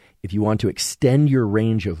 However, if you want to extend your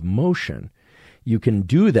range of motion, you can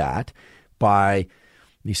do that by,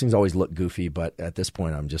 these things always look goofy, but at this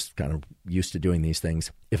point, I'm just kind of used to doing these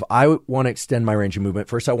things. If I want to extend my range of movement,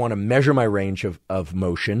 first I want to measure my range of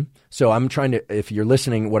motion. So I'm trying to, if you're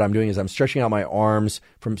listening, what I'm doing is I'm stretching out my arms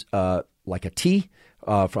from like a T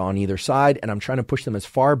on either side, and I'm trying to push them as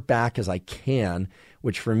far back as I can,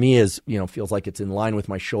 which for me is, feels like it's in line with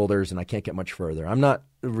my shoulders, and I can't get much further. I'm not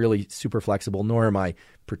really super flexible, nor am I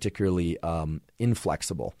particularly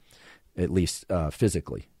inflexible, at least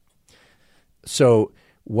physically. So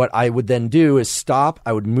what I would then do is stop.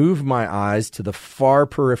 I would move my eyes to the far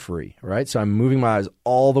periphery, right? So I'm moving my eyes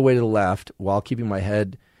all the way to the left while keeping my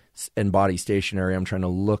head and body stationary. I'm trying to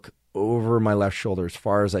look over my left shoulder as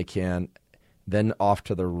far as I can, then off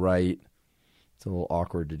to the right, It's a little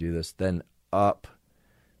awkward to do this. Then up,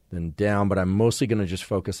 then down, but I'm mostly going to just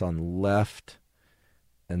focus on left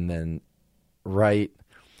and then right.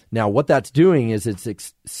 Now, what that's doing is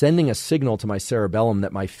it's sending a signal to my cerebellum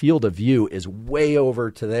that my field of view is way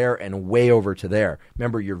over to there and way over to there.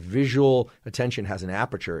 Remember, your visual attention has an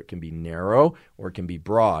aperture. It can be narrow or it can be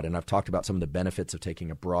broad. And I've talked about some of the benefits of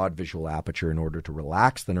taking a broad visual aperture in order to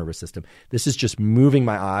relax the nervous system. This is just moving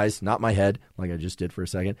my eyes, not my head, like I just did for a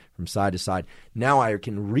second, from side to side. Now I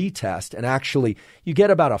can retest, and actually you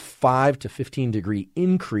get about a 5 to 15 degree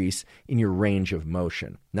increase in your range of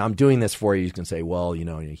motion. Now, I'm doing this for you. You can say, well,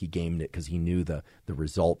 he gamed it because he knew the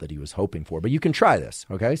result that he was hoping for. But you can try this,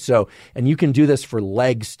 okay? So, and you can do this for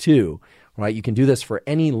legs too, right? You can do this for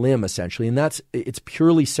any limb essentially, and it's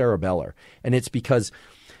purely cerebellar. And it's because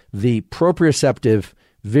the proprioceptive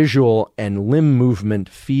visual and limb movement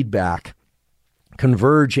feedback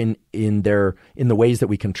converge in the ways that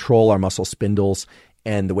we control our muscle spindles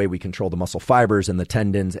and the way we control the muscle fibers and the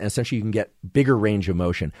tendons, and essentially you can get bigger range of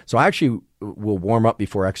motion. So I actually will warm up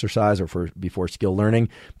before exercise or before skill learning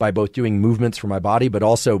by both doing movements for my body, but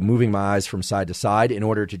also moving my eyes from side to side in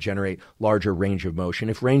order to generate larger range of motion,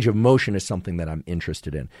 if range of motion is something that I'm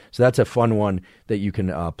interested in. So that's a fun one that you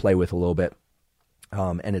can play with a little bit.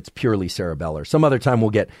 And it's purely cerebellar. Some other time we'll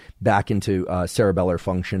get back into cerebellar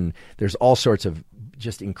function. There's all sorts of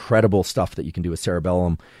just incredible stuff that you can do with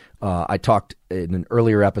cerebellum. I talked in an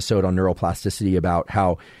earlier episode on neuroplasticity about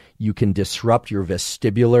how you can disrupt your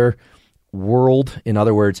vestibular world. In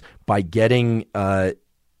other words, by getting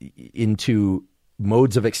into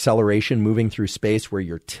modes of acceleration, moving through space where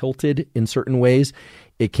you're tilted in certain ways,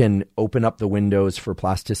 it can open up the windows for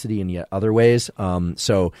plasticity in yet other ways.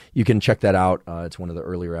 So you can check that out. It's one of the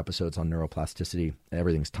earlier episodes on neuroplasticity.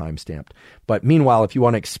 Everything's time-stamped. But meanwhile, if you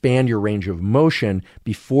want to expand your range of motion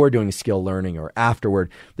before doing skill learning or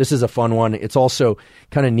afterward, this is a fun one. It's also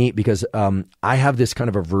kind of neat because I have this kind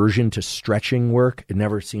of aversion to stretching work. It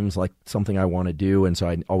never seems like something I want to do, and so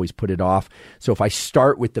I always put it off. So if I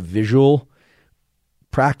start with the visual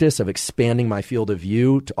practice of expanding my field of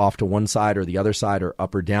view off to one side or the other side or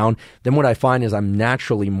up or down, then what I find is I'm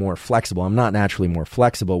naturally more flexible. I'm not naturally more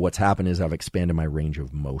flexible. What's happened is I've expanded my range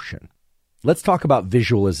of motion. Let's talk about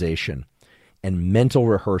visualization and mental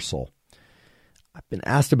rehearsal. I've been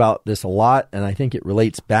asked about this a lot, and I think it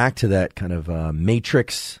relates back to that kind of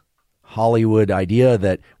Matrix Hollywood idea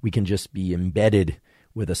that we can just be embedded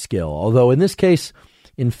with a skill. Although in this case,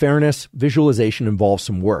 in fairness, visualization involves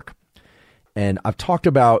some work. And I've talked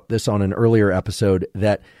about this on an earlier episode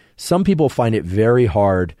that some people find it very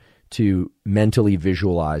hard to mentally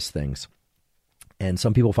visualize things. And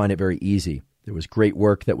some people find it very easy. There was great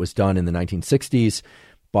work that was done in the 1960s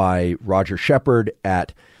by Roger Shepard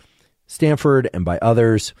at Stanford and by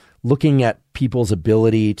others, looking at people's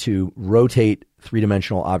ability to rotate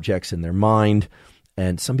three-dimensional objects in their mind.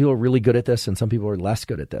 And some people are really good at this and some people are less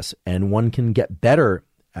good at this. And one can get better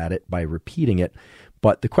at it by repeating it.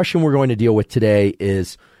 But the question we're going to deal with today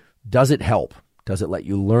is, does it help? Does it let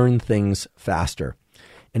you learn things faster?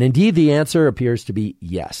 And indeed, the answer appears to be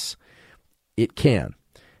yes, it can.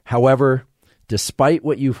 However, despite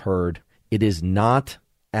what you've heard, it is not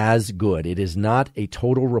as good. It is not a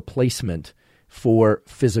total replacement for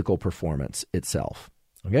physical performance itself.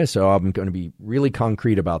 Okay, so I'm going to be really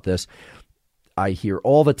concrete about this. I hear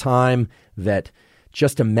all the time that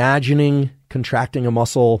just imagining contracting a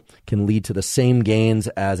muscle can lead to the same gains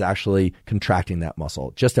as actually contracting that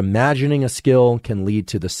muscle. Just imagining a skill can lead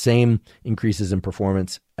to the same increases in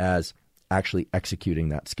performance as actually executing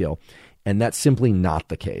that skill. And that's simply not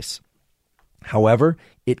the case. However,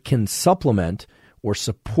 it can supplement or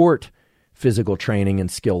support physical training and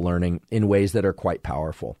skill learning in ways that are quite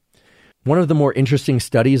powerful. One of the more interesting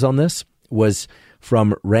studies on this was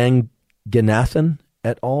from Ranganathan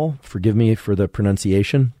et al. Forgive me for the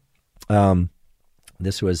pronunciation.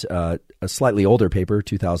 This was a slightly older paper,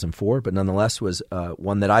 2004, but nonetheless was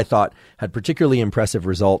one that I thought had particularly impressive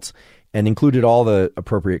results and included all the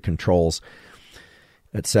appropriate controls,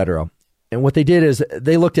 etc. And what they did is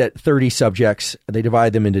they looked at 30 subjects. They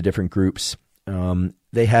divided them into different groups.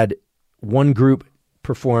 They had one group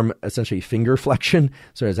perform essentially finger flexion.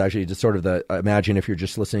 So it's actually just sort of imagine if you're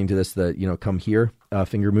just listening to this, come here,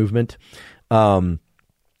 finger movement.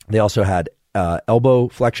 They also had elbow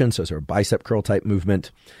flexion, so sort of bicep curl type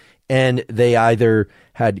movement. And they either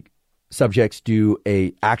had subjects do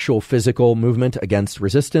a actual physical movement against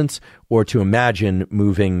resistance or to imagine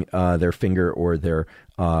moving their finger or their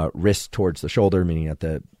wrist towards the shoulder, meaning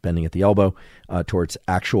bending at the elbow, towards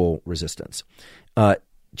actual resistance.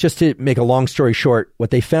 Just to make a long story short, what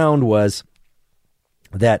they found was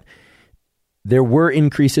that There were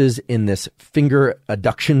increases in this finger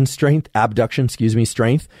abduction strength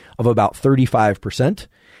of about 35%,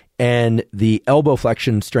 and the elbow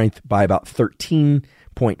flexion strength by about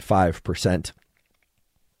 13.5%,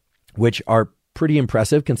 which are pretty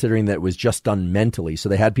impressive considering that it was just done mentally. So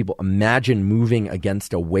they had people imagine moving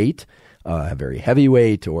against a weight, a very heavy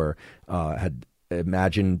weight, or had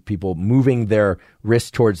imagined people moving their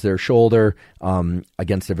wrist towards their shoulder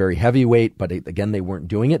against a very heavy weight. But again, they weren't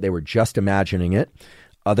doing it. They were just imagining it.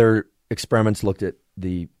 Other experiments looked at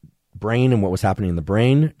the brain and what was happening in the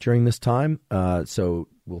brain during this time. So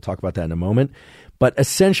we'll talk about that in a moment. But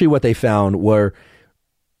essentially what they found were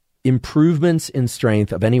improvements in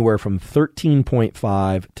strength of anywhere from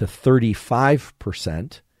 13.5 to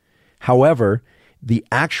 35%. However, the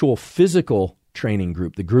actual physical training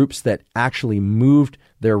group, the groups that actually moved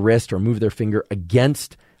their wrist or moved their finger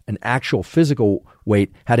against an actual physical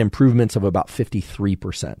weight, had improvements of about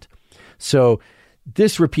 53%. So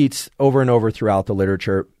this repeats over and over throughout the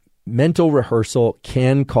literature. Mental rehearsal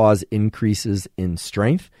can cause increases in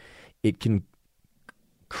strength. It can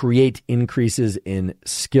create increases in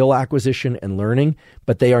skill acquisition and learning,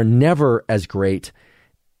 but they are never as great,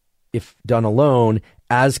 if done alone,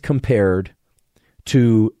 as compared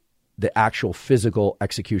to the actual physical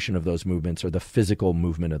execution of those movements or the physical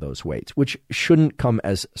movement of those weights, which shouldn't come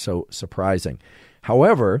as so surprising.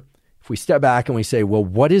 However, if we step back and we say, well,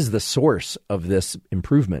 what is the source of this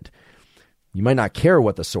improvement? You might not care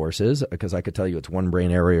what the source is, because I could tell you it's one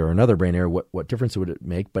brain area or another brain area. What difference would it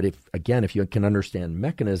make? But if you can understand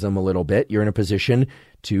mechanism a little bit, you're in a position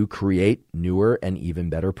to create newer and even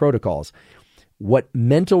better protocols. What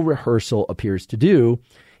mental rehearsal appears to do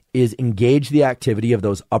is engage the activity of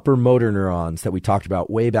those upper motor neurons that we talked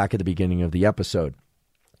about way back at the beginning of the episode.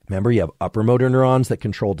 Remember, you have upper motor neurons that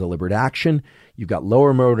control deliberate action. You've got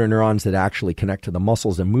lower motor neurons that actually connect to the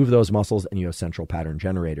muscles and move those muscles, and you have central pattern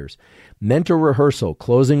generators. Mental rehearsal,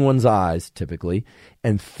 closing one's eyes typically,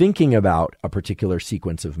 and thinking about a particular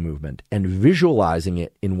sequence of movement and visualizing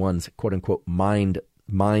it in one's quote-unquote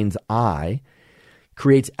mind's eye,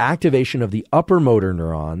 creates activation of the upper motor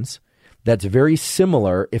neurons that's very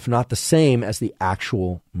similar, if not the same, as the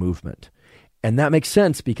actual movement. And that makes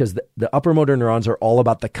sense because the upper motor neurons are all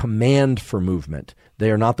about the command for movement.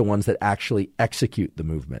 They are not the ones that actually execute the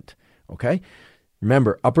movement. Okay?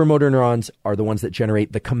 Remember, upper motor neurons are the ones that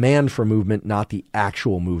generate the command for movement, not the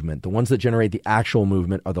actual movement. The ones that generate the actual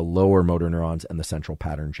movement are the lower motor neurons and the central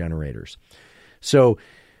pattern generators. So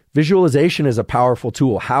visualization is a powerful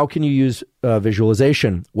tool. How can you use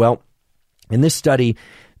visualization? Well, in this study,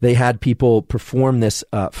 they had people perform this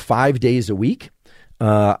 5 days a week.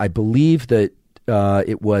 I believe that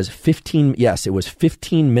it was 15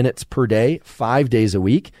 minutes per day, 5 days a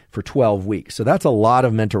week for 12 weeks. So that's a lot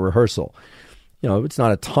of mental rehearsal. It's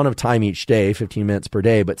not a ton of time each day, 15 minutes per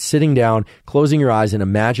day, but sitting down, closing your eyes and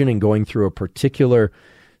imagining going through a particular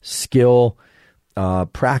skill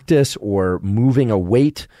practice or moving a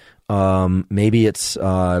weight. Maybe it's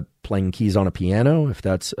playing keys on a piano, if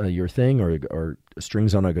that's your thing, or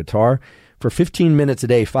strings on a guitar. For 15 minutes a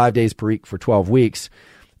day, 5 days per week for 12 weeks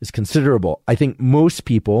is considerable. I think most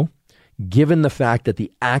people, given the fact that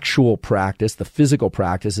the actual practice, the physical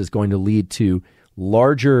practice, is going to lead to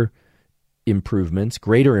larger improvements,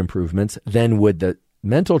 greater improvements than would the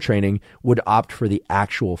mental training, would opt for the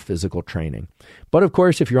actual physical training. But of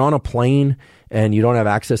course, if you're on a plane and you don't have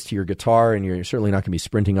access to your guitar and you're certainly not going to be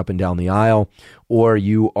sprinting up and down the aisle, or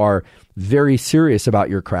you are very serious about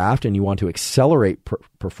your craft and you want to accelerate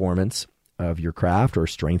performance of your craft or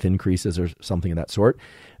strength increases or something of that sort,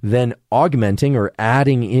 then augmenting or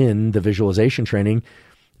adding in the visualization training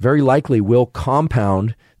very likely will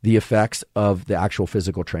compound the effects of the actual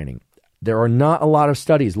physical training. There are not a lot of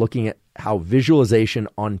studies looking at how visualization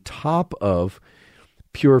on top of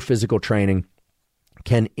pure physical training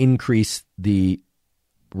can increase the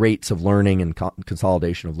rates of learning and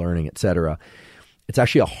consolidation of learning, etc. It's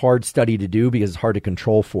actually a hard study to do because it's hard to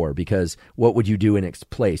control for, because what would you do in its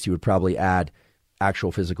place? You would probably add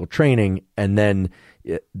actual physical training, and then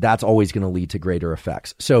that's always going to lead to greater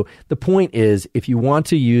effects. So the point is, if you want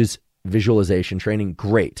to use visualization training,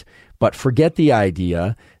 great, but forget the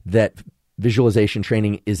idea that visualization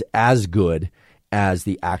training is as good as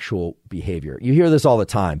the actual behavior. You hear this all the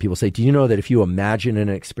time. People say, do you know that if you imagine an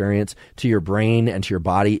experience to your brain and to your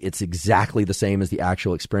body, it's exactly the same as the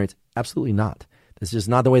actual experience? Absolutely not. This is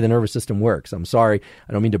not the way the nervous system works. I'm sorry.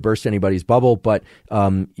 I don't mean to burst anybody's bubble, but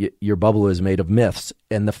your bubble is made of myths.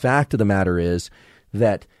 And the fact of the matter is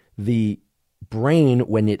that the brain,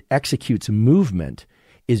 when it executes movement,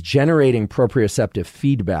 is generating proprioceptive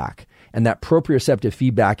feedback. And that proprioceptive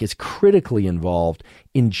feedback is critically involved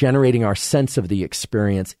in generating our sense of the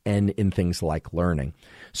experience and in things like learning.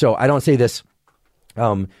 So I don't say this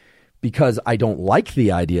because I don't like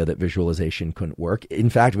the idea that visualization couldn't work. In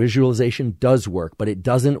fact, visualization does work, but it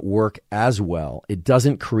doesn't work as well. It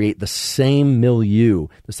doesn't create the same milieu,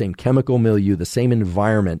 the same chemical milieu, the same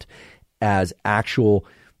environment as actual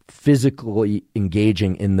physically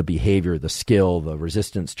engaging in the behavior, the skill, the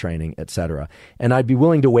resistance training, etc. And I'd be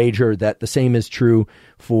willing to wager that the same is true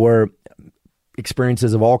for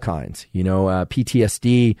experiences of all kinds.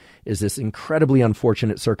 PTSD is this incredibly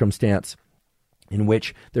unfortunate circumstance in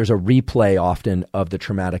which there's a replay often of the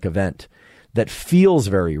traumatic event that feels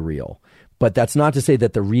very real. But that's not to say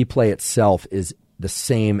that the replay itself is the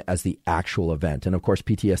same as the actual event. And of course,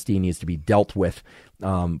 PTSD needs to be dealt with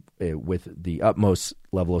the utmost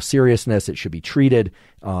level of seriousness. It should be treated.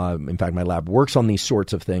 In fact, my lab works on these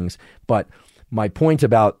sorts of things. But my point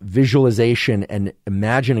about visualization and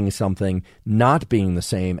imagining something not being the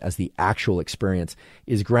same as the actual experience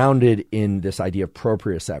is grounded in this idea of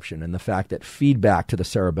proprioception and the fact that feedback to the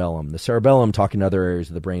cerebellum talking to other areas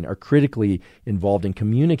of the brain, are critically involved in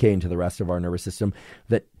communicating to the rest of our nervous system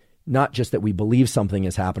that not just that we believe something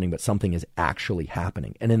is happening, but something is actually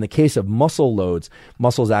happening. And in the case of muscle loads,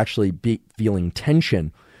 muscles actually feeling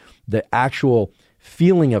tension, the actual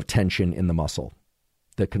feeling of tension in the muscle,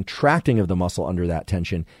 the contracting of the muscle under that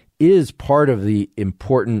tension is part of the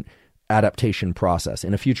important adaptation process.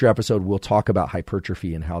 In a future episode, we'll talk about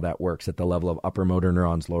hypertrophy and how that works at the level of upper motor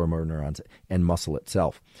neurons, lower motor neurons, and muscle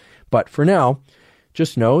itself. But for now,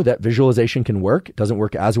 just know that visualization can work. It doesn't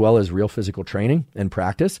work as well as real physical training and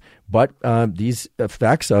practice, but these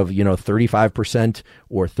effects of 35%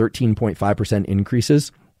 or 13.5%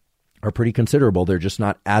 increases are pretty considerable. They're just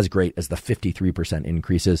not as great as the 53%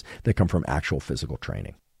 increases that come from actual physical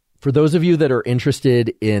training. For those of you that are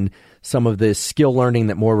interested in some of the skill learning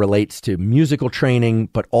that more relates to musical training,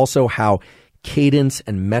 but also how cadence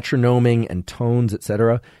and metronoming and tones,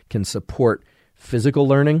 etc., can support physical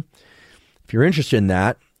learning, if you're interested in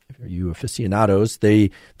that, for you aficionados,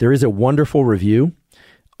 there is a wonderful review,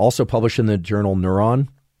 also published in the journal Neuron,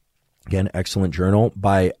 again, excellent journal,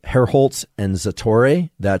 by Herholz and Zatorre,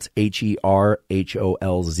 that's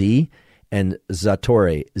Herholz, and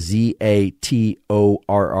Zatorre, Zatorre,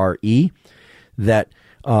 that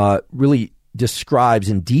really describes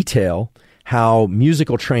in detail how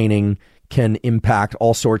musical training can impact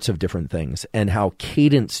all sorts of different things, and how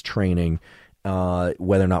cadence training,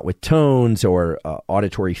 whether or not with tones or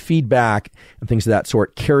auditory feedback and things of that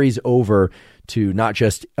sort, carries over to not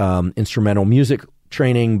just instrumental music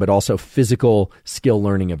training, but also physical skill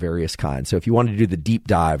learning of various kinds. So if you want to do the deep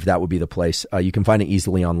dive, that would be the place. You can find it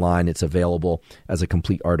easily online. It's available as a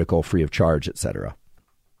complete article, free of charge, etc.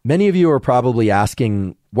 Many of you are probably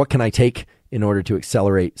asking, what can I take in order to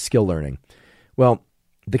accelerate skill learning? Well,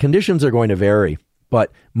 the conditions are going to vary,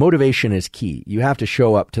 but motivation is key. You have to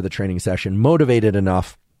show up to the training session motivated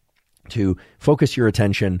enough to focus your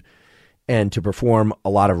attention and to perform a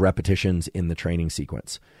lot of repetitions in the training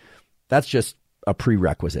sequence. That's just a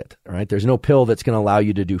prerequisite, right? There's no pill that's going to allow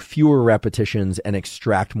you to do fewer repetitions and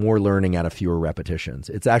extract more learning out of fewer repetitions.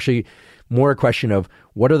 It's actually more a question of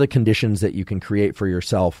what are the conditions that you can create for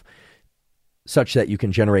yourself such that you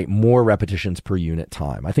can generate more repetitions per unit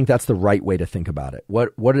time. I think that's the right way to think about it. What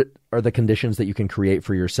are the conditions that you can create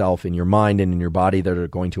for yourself in your mind and in your body that are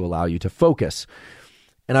going to allow you to focus?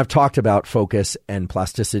 And I've talked about focus and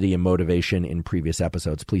plasticity and motivation in previous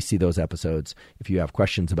episodes. Please see those episodes if you have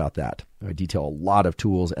questions about that. I detail a lot of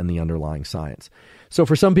tools and the underlying science. So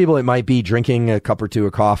for some people, it might be drinking a cup or two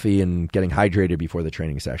of coffee and getting hydrated before the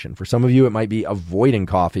training session. For some of you, it might be avoiding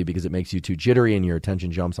coffee because it makes you too jittery and your attention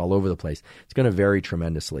jumps all over the place. It's going to vary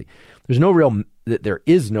tremendously. There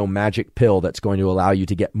is no magic pill that's going to allow you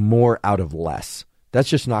to get more out of less. That's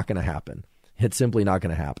just not going to happen. It's simply not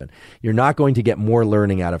going to happen. You're not going to get more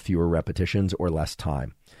learning out of fewer repetitions or less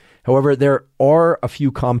time. However, there are a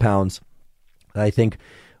few compounds that I think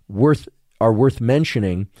are worth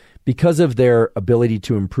mentioning because of their ability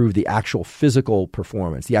to improve the actual physical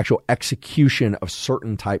performance, the actual execution of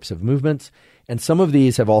certain types of movements. And some of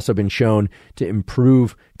these have also been shown to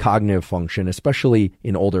improve cognitive function, especially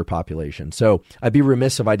in older populations. So I'd be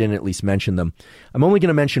remiss if I didn't at least mention them. I'm only going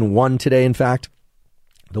to mention one today, in fact.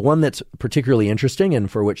 The one that's particularly interesting and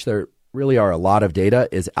for which there really are a lot of data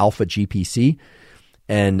is alpha GPC.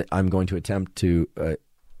 And I'm going to attempt to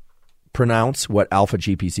pronounce what alpha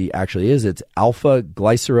GPC actually is. It's alpha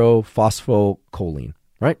glycerophosphocholene,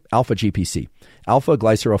 right? Alpha GPC, alpha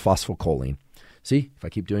glycerophosphocholene. See, if I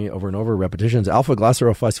keep doing it over and over, repetitions, alpha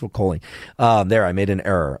glycerophosphocholene. There, I made an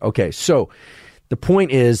error. Okay, so the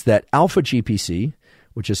point is that alpha GPC,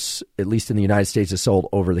 which is, at least in the United States, is sold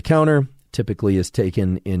over the counter, typically is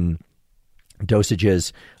taken in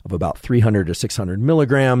dosages of about 300 to 600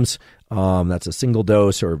 milligrams. That's a single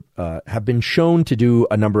dose, or have been shown to do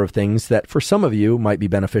a number of things that for some of you might be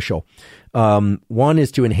beneficial. One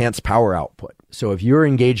is to enhance power output. So if you're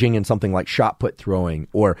engaging in something like shot put throwing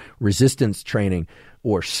or resistance training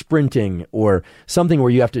or sprinting or something where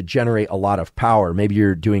you have to generate a lot of power, maybe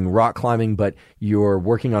you're doing rock climbing, but you're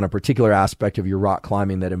working on a particular aspect of your rock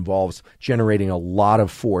climbing that involves generating a lot of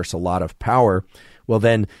force, a lot of power, well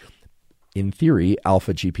then, in theory,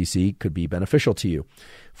 alpha GPC could be beneficial to you.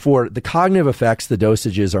 For the cognitive effects, the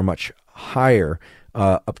dosages are much higher,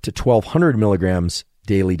 up to 1,200 milligrams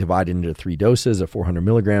daily, divided into 3 doses of 400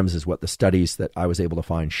 milligrams is what the studies that I was able to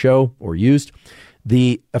find show or used.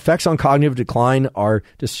 The effects on cognitive decline are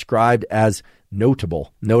described as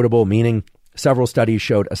notable. Notable meaning several studies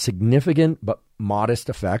showed a significant but modest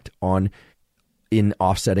effect in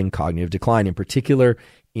offsetting cognitive decline, in particular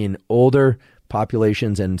in older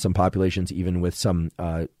populations and some populations even with some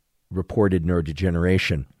reported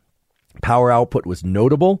neurodegeneration. Power output was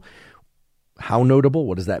notable. How notable?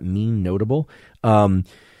 What does that mean, notable? A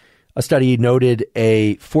study noted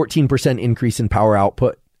a 14% increase in power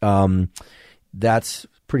output. That's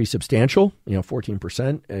pretty substantial,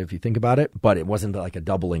 14% if you think about it, but it wasn't like a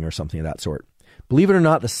doubling or something of that sort. Believe it or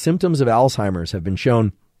not, the symptoms of Alzheimer's have been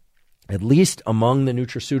shown, at least among the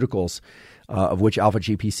nutraceuticals, of which alpha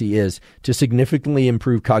GPC is, to significantly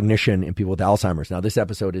improve cognition in people with Alzheimer's. Now, this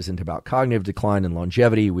episode isn't about cognitive decline and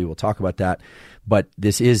longevity. We will talk about that. But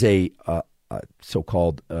this is a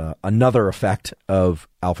so-called another effect of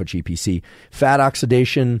alpha GPC. Fat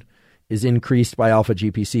oxidation is increased by alpha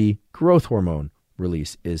GPC. Growth hormone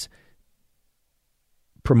release is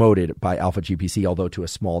promoted by alpha GPC, although to a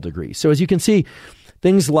small degree. So as you can see,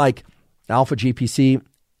 things like alpha GPC,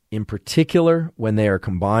 in particular, when they are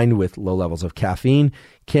combined with low levels of caffeine,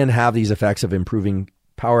 can have these effects of improving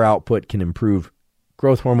power output, can improve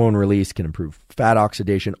growth hormone release, can improve fat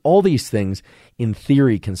oxidation. All these things, in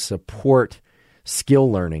theory, can support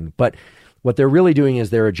skill learning. But what they're really doing is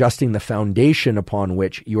they're adjusting the foundation upon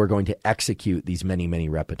which you are going to execute these many, many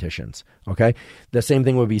repetitions. Okay? The same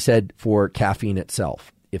thing would be said for caffeine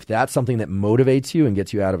itself. If that's something that motivates you and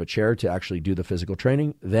gets you out of a chair to actually do the physical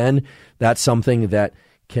training, then that's something that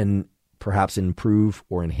can perhaps improve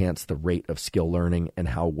or enhance the rate of skill learning and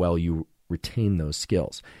how well you retain those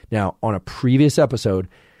skills. Now, on a previous episode,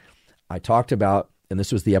 I talked about, and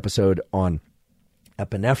this was the episode on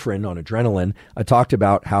epinephrine, on adrenaline, I talked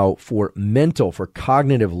about how for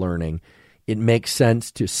cognitive learning, it makes sense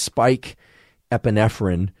to spike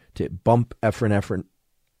epinephrine, to bump epinephrine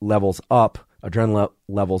levels up, adrenaline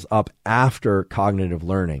levels up after cognitive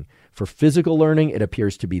learning. For physical learning, it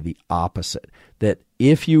appears to be the opposite. That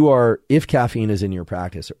if caffeine is in your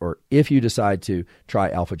practice, or if you decide to try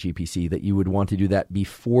alpha GPC, that you would want to do that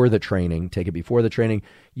before the training, take it before the training,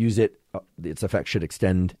 use it, its effect should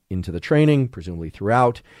extend into the training, presumably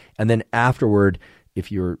throughout. And then afterward, if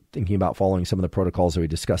you're thinking about following some of the protocols that we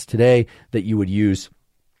discussed today, that you would use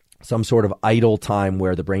some sort of idle time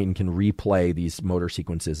where the brain can replay these motor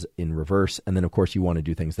sequences in reverse. And then, of course, you want to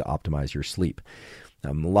do things to optimize your sleep.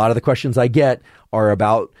 A lot of the questions I get are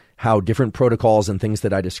about how different protocols and things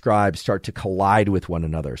that I describe start to collide with one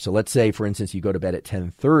another. So let's say, for instance, you go to bed at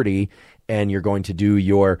 10:30 and you're going to do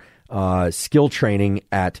your skill training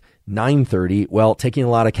at 9:30. Well, taking a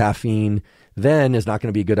lot of caffeine then is not going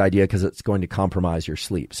to be a good idea because it's going to compromise your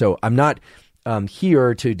sleep. So I'm not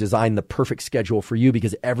here to design the perfect schedule for you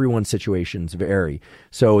because everyone's situations vary.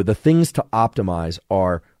 So the things to optimize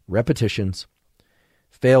are repetitions,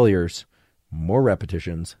 failures, more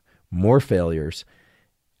repetitions, more failures.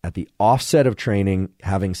 At the offset of training,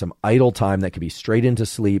 having some idle time that could be straight into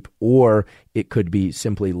sleep, or it could be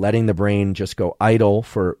simply letting the brain just go idle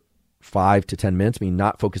for 5 to 10 minutes, meaning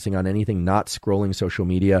not focusing on anything, not scrolling social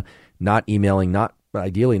media, not emailing,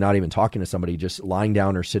 ideally not even talking to somebody, just lying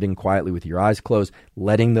down or sitting quietly with your eyes closed,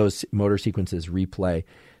 letting those motor sequences replay.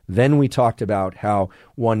 Then we talked about how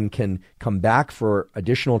one can come back for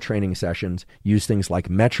additional training sessions, use things like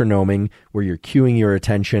metronoming, where you're cueing your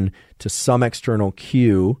attention to some external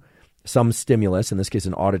cue, some stimulus, in this case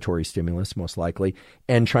an auditory stimulus most likely,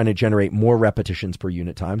 and trying to generate more repetitions per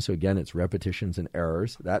unit time. So again, it's repetitions and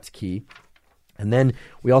errors. That's key. And then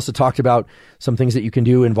we also talked about some things that you can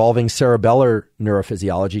do involving cerebellar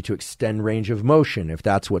neurophysiology to extend range of motion, if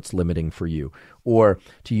that's what's limiting for you, or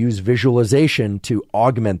to use visualization to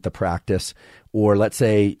augment the practice. Or let's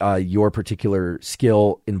say your particular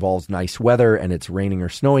skill involves nice weather and it's raining or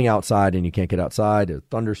snowing outside and you can't get outside, a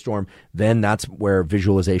thunderstorm, then that's where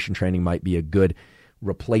visualization training might be a good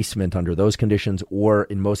replacement under those conditions, or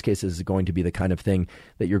in most cases is going to be the kind of thing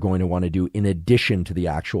that you're going to want to do in addition to the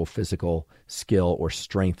actual physical skill or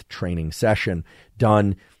strength training session,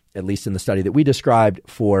 done, at least in the study that we described,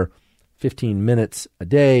 for 15 minutes a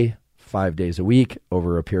day, 5 days a week,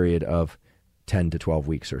 over a period of 10 to 12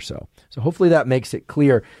 weeks or so. So hopefully that makes it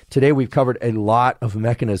clear. Today we've covered a lot of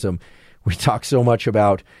mechanism. We talk so much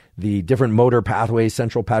about the different motor pathways,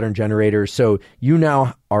 central pattern generators. So you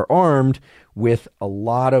now are armed with a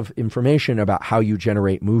lot of information about how you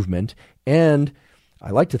generate movement. And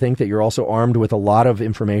I like to think that you're also armed with a lot of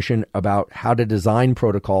information about how to design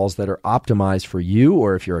protocols that are optimized for you,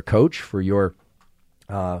 or if you're a coach, for your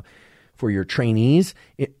trainees,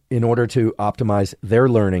 in order to optimize their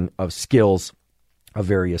learning of skills of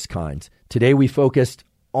various kinds. Today we focused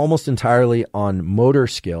almost entirely on motor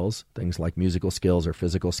skills, things like musical skills or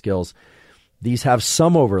physical skills. These have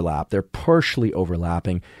some overlap. They're partially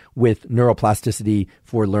overlapping with neuroplasticity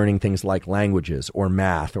for learning things like languages or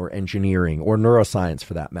math or engineering or neuroscience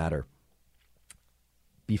for that matter.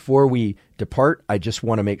 Before we depart, I just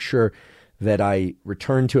want to make sure that I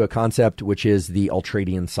return to a concept, which is the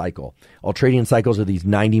ultradian cycle. Ultradian cycles are these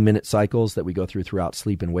 90-minute cycles that we go throughout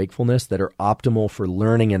sleep and wakefulness that are optimal for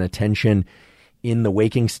learning and attention in the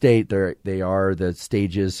waking state. They are the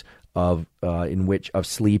stages of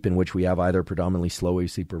sleep in which we have either predominantly slow wave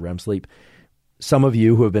sleep or REM sleep. Some of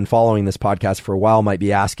you who have been following this podcast for a while might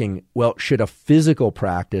be asking, well, should a physical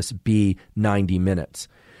practice be 90 minutes?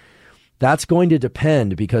 That's going to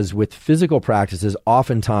depend, because with physical practices,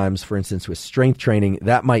 oftentimes, for instance, with strength training,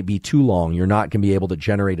 that might be too long. You're not going to be able to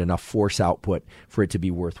generate enough force output for it to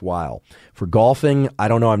be worthwhile. For golfing, I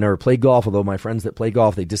don't know. I've never played golf, although my friends that play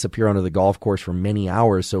golf, they disappear onto the golf course for many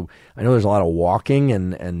hours. So I know there's a lot of walking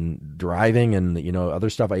and driving and,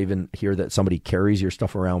 other stuff. I even hear that somebody carries your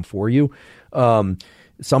stuff around for you.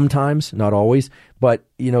 Sometimes, not always, but,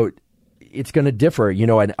 it's going to differ. A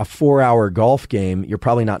 4-hour golf game, you're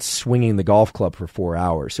probably not swinging the golf club for 4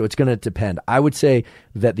 hours. So it's going to depend. I would say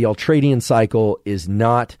that the ultradian cycle is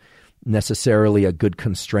not necessarily a good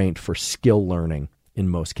constraint for skill learning in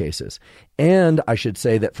most cases. And I should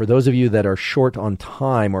say that for those of you that are short on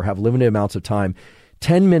time or have limited amounts of time,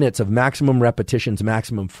 10 minutes of maximum repetitions,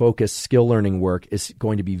 maximum focus skill learning work is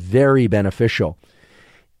going to be very beneficial.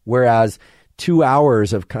 Whereas 2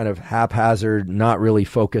 hours of kind of haphazard, not really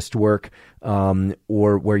focused work,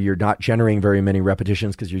 or where you're not generating very many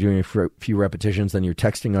repetitions because you're doing a few repetitions, then you're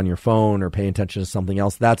texting on your phone or paying attention to something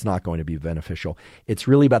else, that's not going to be beneficial. It's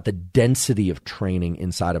really about the density of training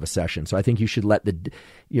inside of a session. So I think you should let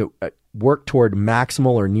work toward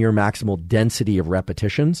maximal or near maximal density of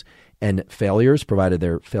repetitions and failures, provided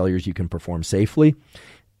they're failures you can perform safely,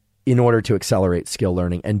 in order to accelerate skill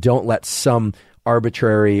learning. And don't let some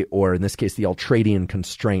arbitrary, or in this case, the ultradian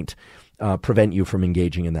constraint, prevent you from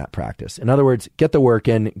engaging in that practice. In other words, get the work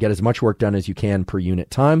in, get as much work done as you can per unit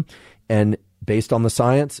time. And based on the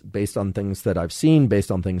science, based on things that I've seen, based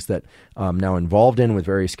on things that I'm now involved in with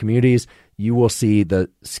various communities, you will see the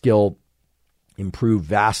skill improve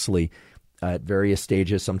vastly at various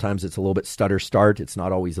stages. Sometimes it's a little bit stutter start. It's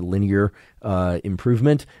not always a linear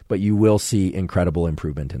improvement, but you will see incredible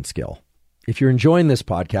improvement in skill. If you're enjoying this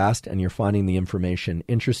podcast and you're finding the information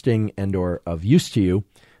interesting and or of use to you,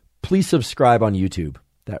 please subscribe on YouTube.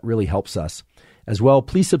 That really helps us. As well,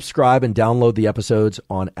 please subscribe and download the episodes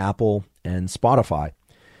on Apple and Spotify.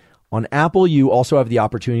 On Apple, you also have the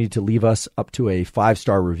opportunity to leave us up to a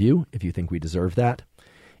 5-star review if you think we deserve that.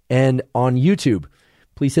 And on YouTube,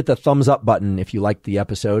 please hit the thumbs up button if you liked the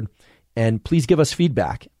episode, and please give us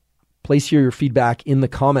feedback. Place your feedback in the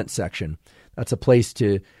comments section. That's a place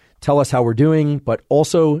to tell us how we're doing, but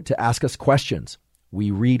also to ask us questions.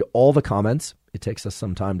 We read all the comments. It takes us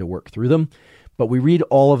some time to work through them, but we read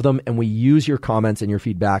all of them, and we use your comments and your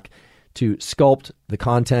feedback to sculpt the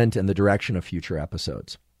content and the direction of future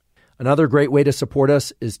episodes. Another great way to support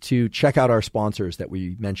us is to check out our sponsors that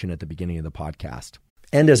we mentioned at the beginning of the podcast.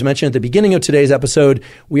 And as mentioned at the beginning of today's episode,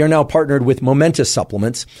 we are now partnered with Momentous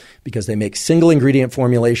Supplements because they make single ingredient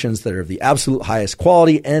formulations that are of the absolute highest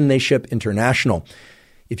quality, and they ship international.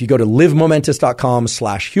 If you go to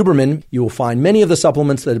livemomentous.com/Huberman, you will find many of the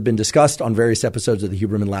supplements that have been discussed on various episodes of the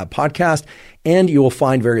Huberman Lab podcast, and you will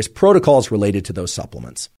find various protocols related to those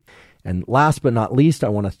supplements. And last but not least, I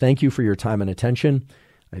want to thank you for your time and attention.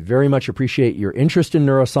 I very much appreciate your interest in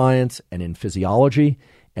neuroscience and in physiology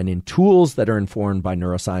and in tools that are informed by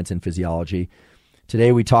neuroscience and physiology.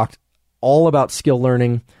 Today we talked all about skill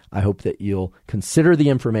learning. I hope that you'll consider the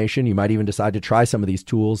information. You might even decide to try some of these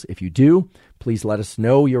tools. If you do, please let us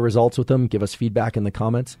know your results with them. Give us feedback in the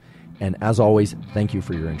comments. And as always, thank you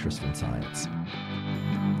for your interest in science.